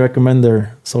 And definitely recommend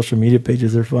their social media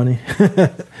pages. They're funny.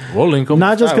 We'll link them.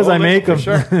 Not just because I make them.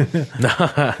 Sure.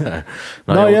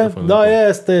 No, you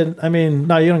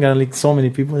don't gotta link so many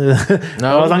people.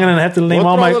 No, I'm gonna have to name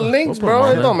all my links,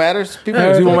 bro. It don't matter.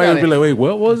 People might be like, wait,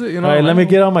 what was it? You know. All right, let me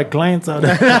get all my clients out.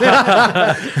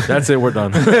 That's it. We're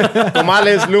done.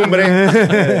 Tomales lumbre.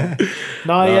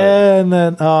 And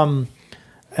then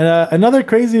another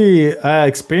crazy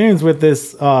experience with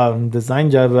this design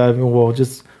job.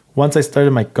 Just once I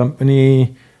started my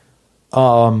company,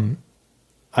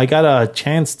 I got a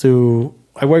chance to.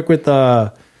 I work with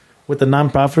a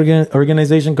nonprofit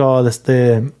organization called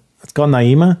it's called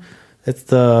Naima. It's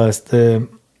the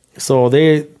so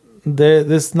they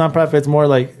this nonprofit is more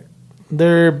like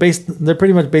they're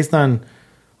pretty much based on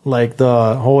like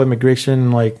the whole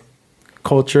immigration like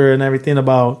culture and everything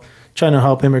about trying to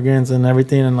help immigrants and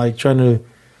everything and like trying to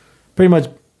pretty much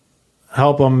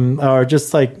help them or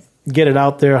just like get it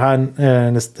out there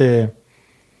and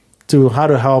to how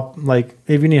to help like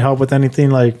if you need help with anything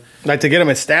like to get them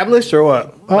established or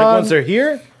what like once they're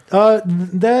here.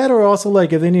 That or also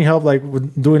like if they need help like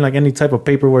with doing like any type of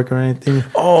paperwork or anything.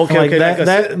 Oh, okay, like okay.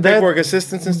 That paperwork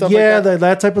assistance and stuff. Yeah, like that?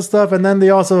 that type of stuff. And then they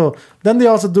also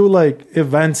do like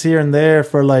events here and there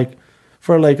to like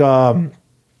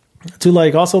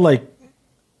also like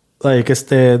they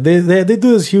do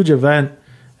this huge event,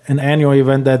 an annual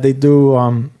event that they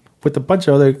do with a bunch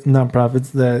of other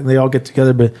nonprofits that they all get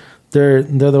together, but they're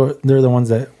the ones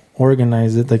that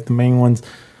organize it, like the main ones.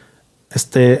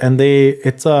 And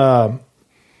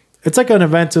it's like an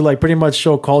event to like pretty much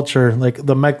show culture, like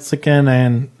the Mexican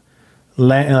and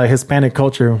Hispanic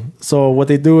culture. So what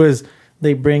they do is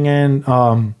they bring in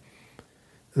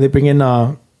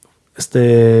folclórico,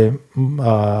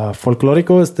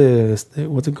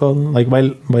 what's it called? Like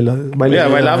bailables.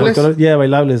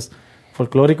 Bailables,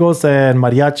 folclóricos and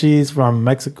mariachis from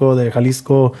Mexico, de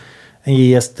Jalisco,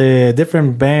 y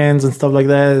different bands and stuff like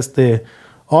that.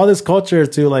 All this culture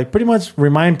to like pretty much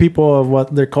remind people of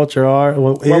what their culture are,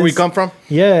 where we come from.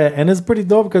 Yeah, and it's pretty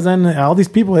dope because then all these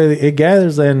people it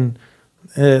gathers and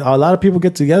a lot of people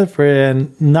get together for it.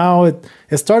 And now it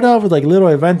started off with like little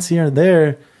events here and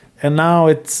there, and now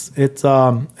it's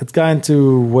gotten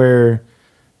to where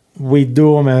we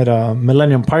do them at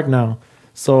Millennium Park now.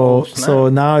 So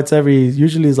now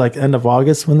usually it's like end of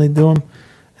August when they do them.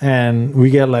 And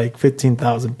we get like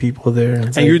 15,000 people there.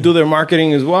 And you do their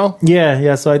marketing as well?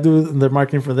 Yeah. So I do their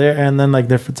marketing for there and then like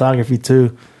their photography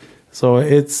too. So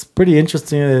it's pretty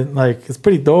interesting. Like it's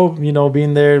pretty dope,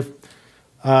 being there.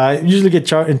 I usually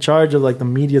get in charge of like the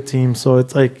media team. So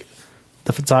it's like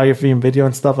the photography and video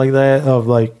and stuff like that of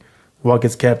like what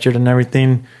gets captured and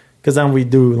everything. Because then we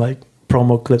do like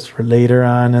promo clips for later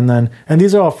on. And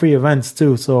these are all free events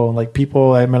too. So like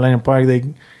people at Millennium Park,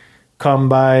 they come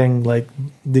by and like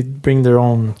they bring their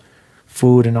own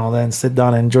food and all that and sit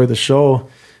down and enjoy the show,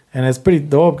 and it's pretty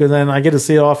dope because then I get to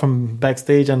see it all from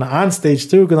backstage and on stage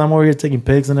too because I'm over here taking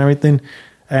pics and everything,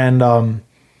 and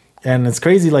it's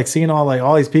crazy like seeing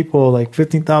all these people, like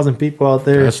 15,000 people out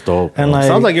there. That's dope. And like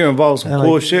sounds like you're involved in some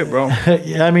cool shit, bro.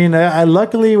 Yeah, I mean, I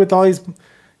luckily with all these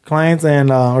clients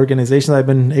and organizations I've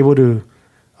been able to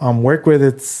work with,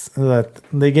 it's that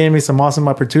they gave me some awesome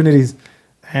opportunities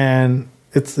and.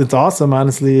 It's awesome,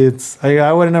 honestly.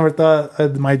 I would have never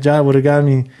thought my job would have gotten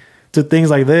me to things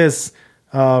like this.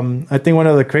 I think one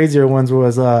of the crazier ones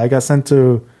was I got sent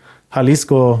to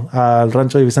Jalisco, al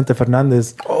rancho de Vicente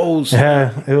Fernandez. Oh,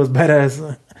 yeah, it was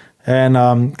badass. And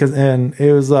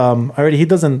it was already he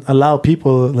doesn't allow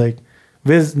people like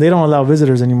they don't allow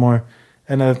visitors anymore.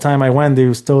 And at the time I went, they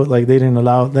were still like they didn't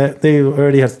allow that. They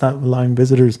already had stopped allowing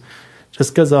visitors,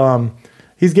 just because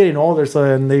he's getting older,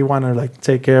 and they want to like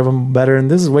take care of him better. And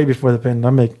this is way before the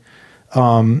pandemic.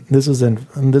 This was in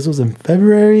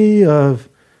February of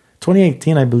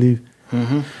 2018, I believe.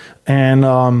 Mm-hmm. And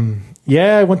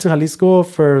I went to Jalisco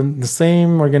for the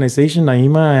same organization,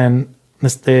 Naima, and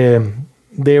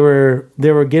they were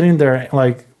getting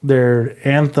their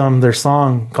anthem, their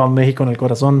song called México en el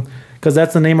Corazón, because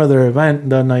that's the name of their event.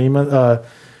 The Naima,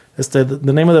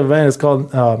 the name of the event is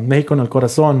called México en el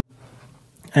Corazón,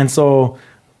 and so.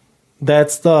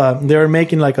 They were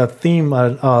making like a theme,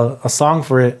 a song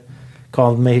for it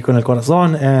called México en el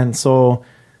Corazón. And so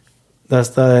that's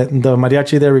the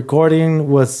mariachi they're recording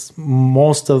was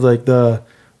most of like the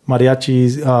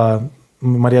mariachi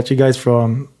guys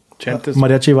from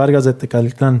Mariachi Vargas at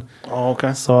Tecalitlán. Oh,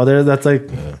 okay. So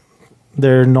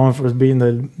they're known for being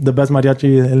the best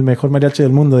mariachi, el mejor mariachi del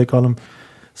mundo, they call them.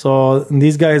 So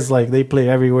these guys, like, they play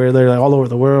everywhere. They're like all over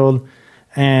the world.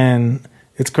 And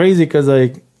it's crazy because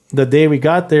like, the day we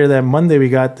got there, that Monday we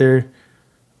got there,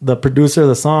 the producer of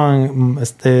the song,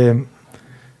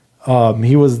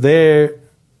 he was there.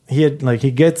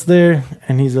 He gets there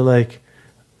and he's like,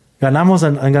 ganamos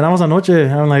anoche.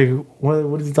 I'm like,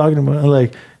 what is he talking about?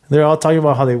 Like, they're all talking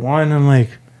about how they won. I'm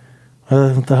like,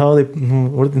 what the hell?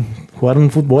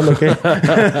 Jugaron fútbol, okay?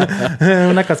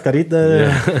 Una cascarita.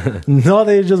 Yeah. No,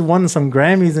 they just won some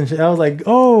Grammys and shit. I was like,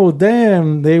 oh,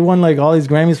 damn. They won like all these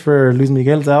Grammys for Luis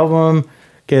Miguel's album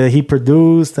that he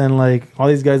produced, and like all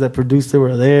these guys that produced it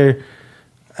were there.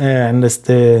 and because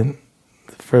the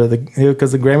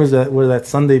Grammys were that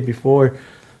Sunday before,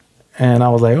 and I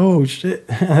was like, oh shit,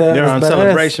 they're on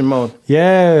celebration mode.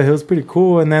 Yeah, it was pretty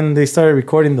cool. And then they started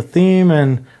recording the theme,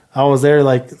 and I was there.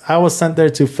 Like I was sent there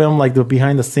to film like the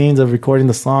behind the scenes of recording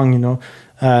the song, you know,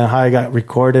 how I got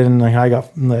recorded and like how I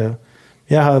got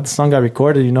how the song got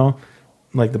recorded, you know,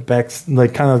 like kind of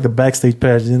like the backstage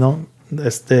page, you know.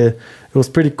 It was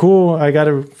pretty cool. I got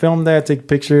to film that, take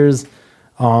pictures.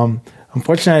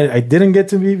 Unfortunately, I didn't get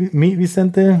to meet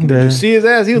Vicente. Did you see his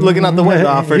ass? He was looking out the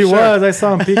window for he sure. was. I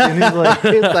saw him peeking. He's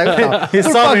like, he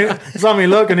saw me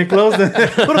look, and he closed it.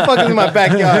 Who the fuck is in my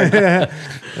backyard?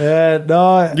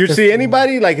 No. You see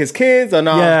anybody like his kids or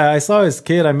no? Yeah, I saw his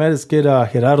kid. I met his kid,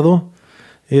 Gerardo.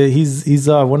 He's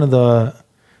one of the.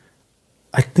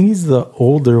 I think he's the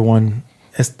older one.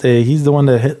 He's the one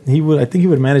that I think he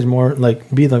would manage more, like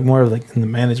be like more of like in the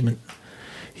management.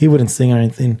 He wouldn't sing or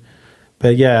anything.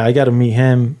 But yeah, I got to meet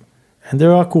him, and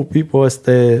they're all cool people.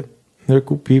 They're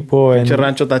cool people. And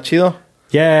Rancho está chido.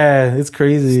 Yeah, it's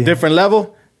crazy. It's different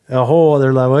level. A whole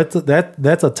other level.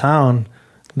 That's a town.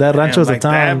 That rancho's like a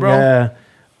town, that, bro. Yeah.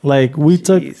 Like we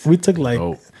took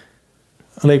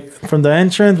like from the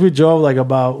entrance, we drove like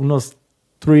about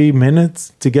 3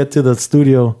 minutes to get to the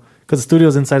studio. Because the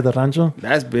studio's inside the rancho.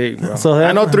 That's big, bro. So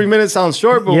I know 3 minutes sounds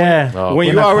short, but when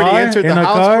you already entered the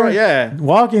house, bro,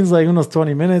 walking's like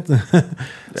 20 minutes.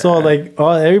 So like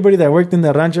everybody that worked in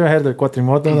the rancho had their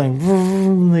cuatrimoto,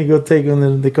 like they go take them, and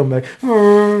then they come back.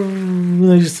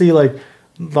 You just see like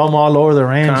them all over the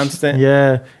ranch. Constant.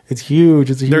 Yeah, it's huge.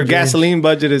 It's a huge Their gasoline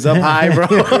budget is up high, bro.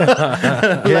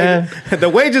 Yeah. The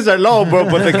wages are low, bro,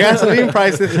 but the gasoline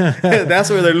prices,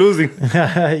 that's where they're losing.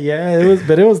 Yeah,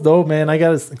 it was dope, man. I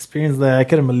got to experience that. I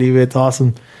couldn't believe it. It's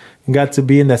awesome. Got to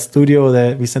be in that studio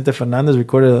that Vicente Fernandez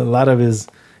recorded a lot of his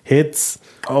hits.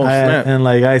 Oh, snap. And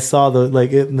like I saw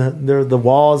the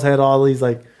walls had all these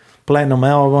like platinum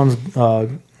albums,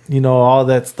 all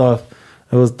that stuff.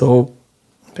 It was dope.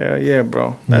 Hell yeah,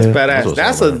 bro. That's badass.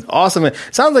 That's awesome.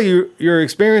 Sounds like your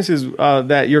experiences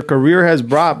that your career has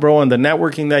brought, bro, and the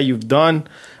networking that you've done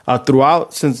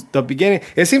throughout since the beginning.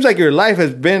 It seems like your life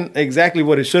has been exactly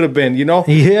what it should have been, you know?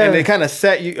 Yeah. And they kind of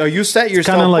set you, or you set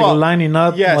yourself kind of like up. lining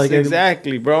up. Yes, like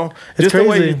exactly, bro. It's just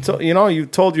crazy. the way you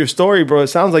told your story, bro. It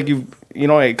sounds like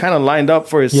it kind of lined up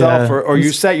for itself, or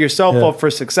you set yourself up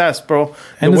for success, bro.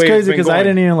 And it's crazy because I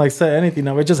didn't even like set anything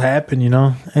up. It just happened, you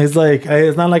know. It's like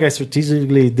it's not like I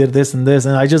strategically did this and this,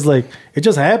 and I just like it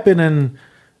just happened. And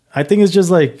I think it's just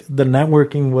like the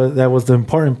networking that was the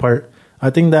important part. I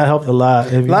think that helped a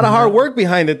lot. A lot of hard work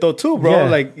behind it though, too, bro. Yeah.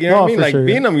 Like you know what I mean, like sure,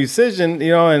 being a musician,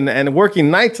 and working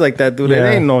nights like that, dude. It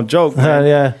ain't no joke.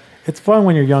 Yeah. It's fun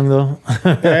when you're young, though.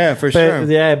 Yeah, for sure.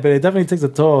 Yeah, but it definitely takes a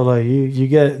toll. Like you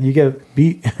get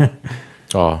beat.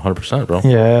 100%, bro.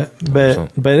 Yeah,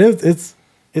 but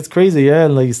it's crazy. Yeah,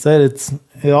 like you said,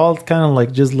 it all kind of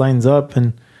like just lines up,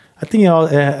 and I think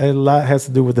a lot has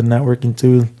to do with the networking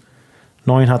too,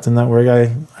 knowing how to network.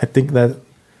 I think that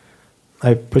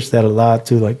I push that a lot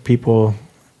to like people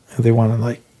if they want to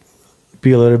like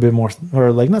be a little bit more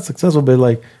or like not successful, but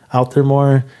like out there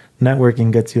more.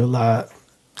 Networking gets you a lot.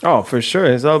 Oh, for sure.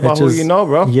 It's all about who you know,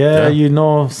 bro. Yeah, you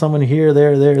know someone here,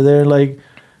 there. Like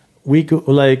we could,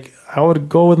 like I would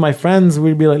go with my friends.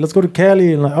 We'd be like, let's go to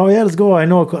Cali, and like, oh yeah, let's go. I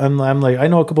know, I'm like, I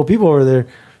know a couple people over there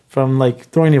from like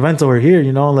throwing events over here.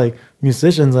 You know, like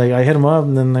musicians. Like I hit them up,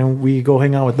 and then we go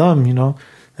hang out with them. You know,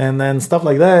 and then stuff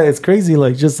like that. It's crazy.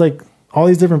 Like just like all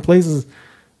these different places.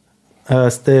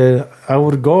 I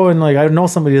would go and like I know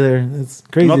somebody there. It's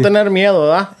crazy. No tener miedo,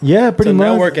 ¿verdad? Yeah, pretty much.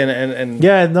 Network and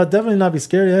yeah, no, definitely not be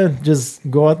scared. Yeah, just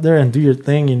go out there and do your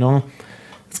thing. You know,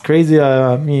 it's crazy.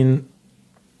 I mean,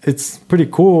 it's pretty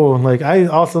cool. Like I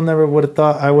also never would have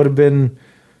thought I would have been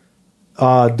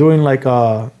doing like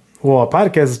a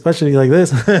podcast, especially like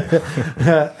this.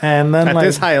 And then at like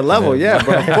this higher level, yeah,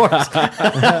 bro. Of course.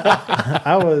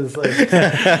 I was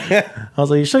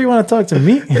like, you sure you want to talk to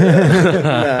me?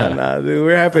 Nah, dude.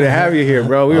 We're happy to have you here,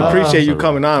 bro. We appreciate you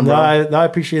coming on, bro. I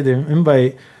appreciate the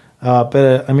invite.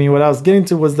 But I mean, what I was getting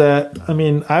to was that I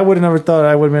mean, I would have never thought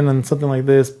I would have been on something like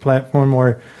this platform.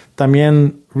 Or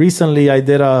también recently, I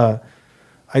did a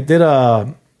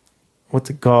what's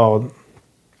it called?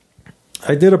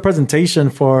 I did a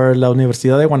presentation for La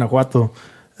Universidad de Guanajuato,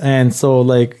 and so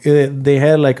like they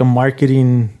had like a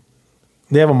marketing.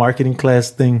 They have a marketing class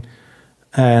thing,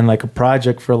 and like a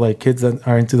project for like kids that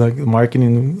are into like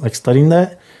marketing, like studying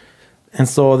that. And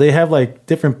so they have like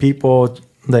different people,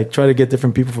 like try to get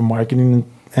different people from marketing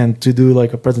and to do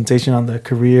like a presentation on their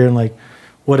career and like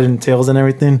what it entails and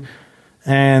everything.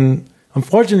 And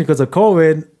unfortunately, because of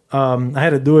COVID, I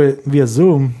had to do it via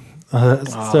Zoom.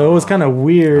 So it was kind of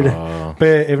weird.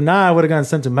 But if not, I would have gotten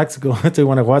sent to Mexico to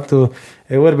Guanajuato.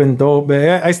 It would have been dope.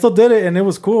 But I still did it, and it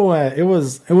was cool. It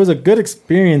was a good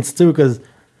experience too, because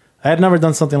I had never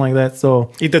done something like that.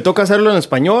 So ¿Y te toca hacerlo en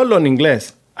español o en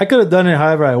inglés? I could have done it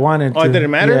however I wanted. Oh, it didn't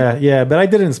matter? Yeah, but I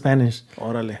did it in Spanish.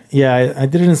 Órale. Yeah, I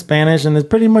did it in Spanish, and it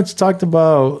pretty much talked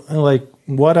about like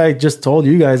what I just told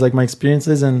you guys, like my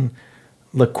experiences and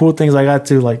the cool things I got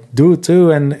to like do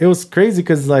too. And it was crazy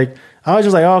because like I was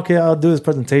just like, oh, okay, I'll do this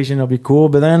presentation, it'll be cool.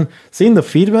 But then seeing the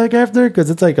feedback after, because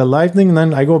it's like a live thing, and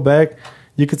then I go back,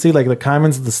 you could see like the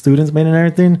comments the students made and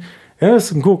everything. There was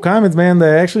some cool comments, man,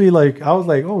 that actually like I was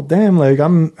like, oh damn, like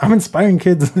I'm inspiring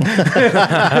kids.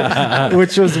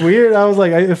 Which was weird. I was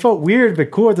like, it felt weird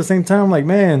but cool at the same time. I'm like,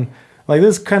 man, like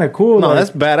this is kind of cool. No, like, that's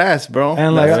badass, bro.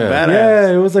 and like that's badass.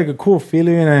 yeah, it was like a cool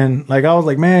feeling, and like I was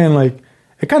like, man, like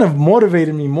it kind of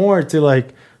motivated me more to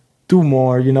like do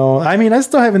more, you know. I mean, I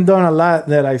still haven't done a lot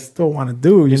that I still want to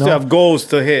do, you know. Still have goals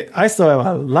to hit. I still have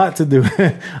a lot to do.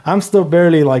 I'm still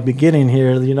barely like beginning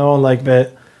here, you know, like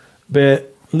but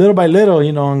little by little,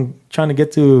 you know, I'm trying to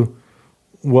get to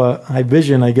what I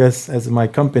vision, I guess, as my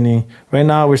company. Right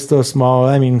now we're still small,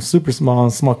 I mean super small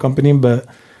company, but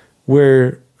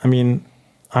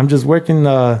I'm just working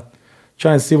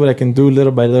trying to see what I can do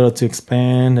little by little to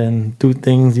expand and do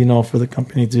things, you know, for the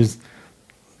company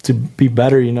to be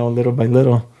better, you know, little by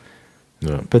little.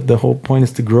 Yeah. But the whole point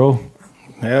is to grow.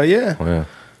 Hell yeah. Yeah.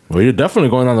 Well, you're definitely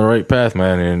going on the right path,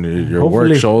 man, and your Hopefully.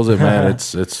 work shows it, man.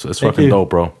 It's fucking you. dope,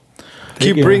 bro.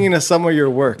 Keep you. bringing us some of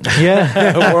your work.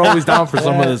 Yeah. We're always down for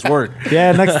some of this work.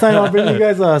 Yeah, next time I'll bring you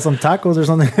guys some tacos or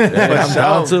something. Yeah, I'm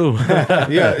down too.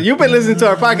 Yeah, you've been listening to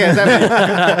our podcast, haven't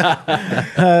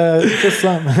you? Just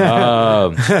some.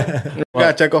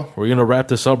 Yeah, Checo. We're gonna wrap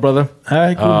this up, brother. All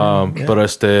right, cool. man. Yeah.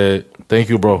 But thank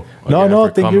you, bro. No, again, no,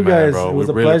 for thank coming, you guys. bro. It was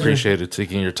we a really pleasure. appreciate it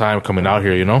taking your time coming out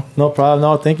here. You know. No problem.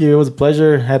 No, thank you. It was a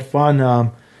pleasure. Had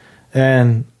fun.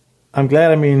 And I'm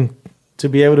glad, to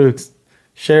be able to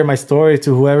share my story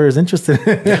to whoever is interested.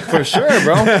 For sure,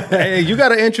 bro. Hey, you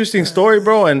got an interesting story,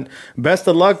 bro, and best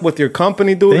of luck with your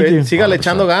company, dude. Thank you. Sígale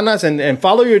echando ganas and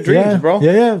follow your dreams, bro.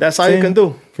 Yeah. That's all you can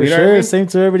do. For You know sure. what I mean? Same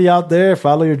to everybody out there.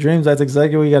 Follow your dreams. That's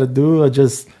exactly what you got to do.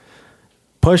 Just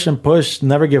push and push.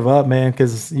 Never give up, man.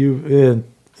 Because if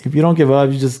you don't give up,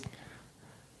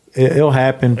 it'll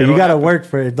happen. But you got to work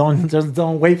for it.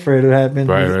 Don't wait for it to happen.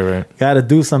 Right. Got to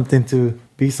do something to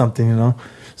be something, you know.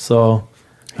 So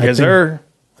Yes, sir.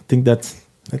 I think that's.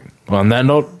 Well, on that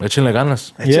note, échenle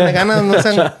ganas. Échenle ganas, no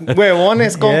sean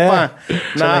huevones, compa.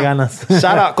 Échenle ganas.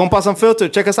 Shout out, Compas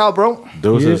Unfiltered. Check us out, bro.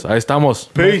 Deuces. Ahí estamos.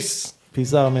 Peace.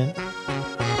 Peace out, man.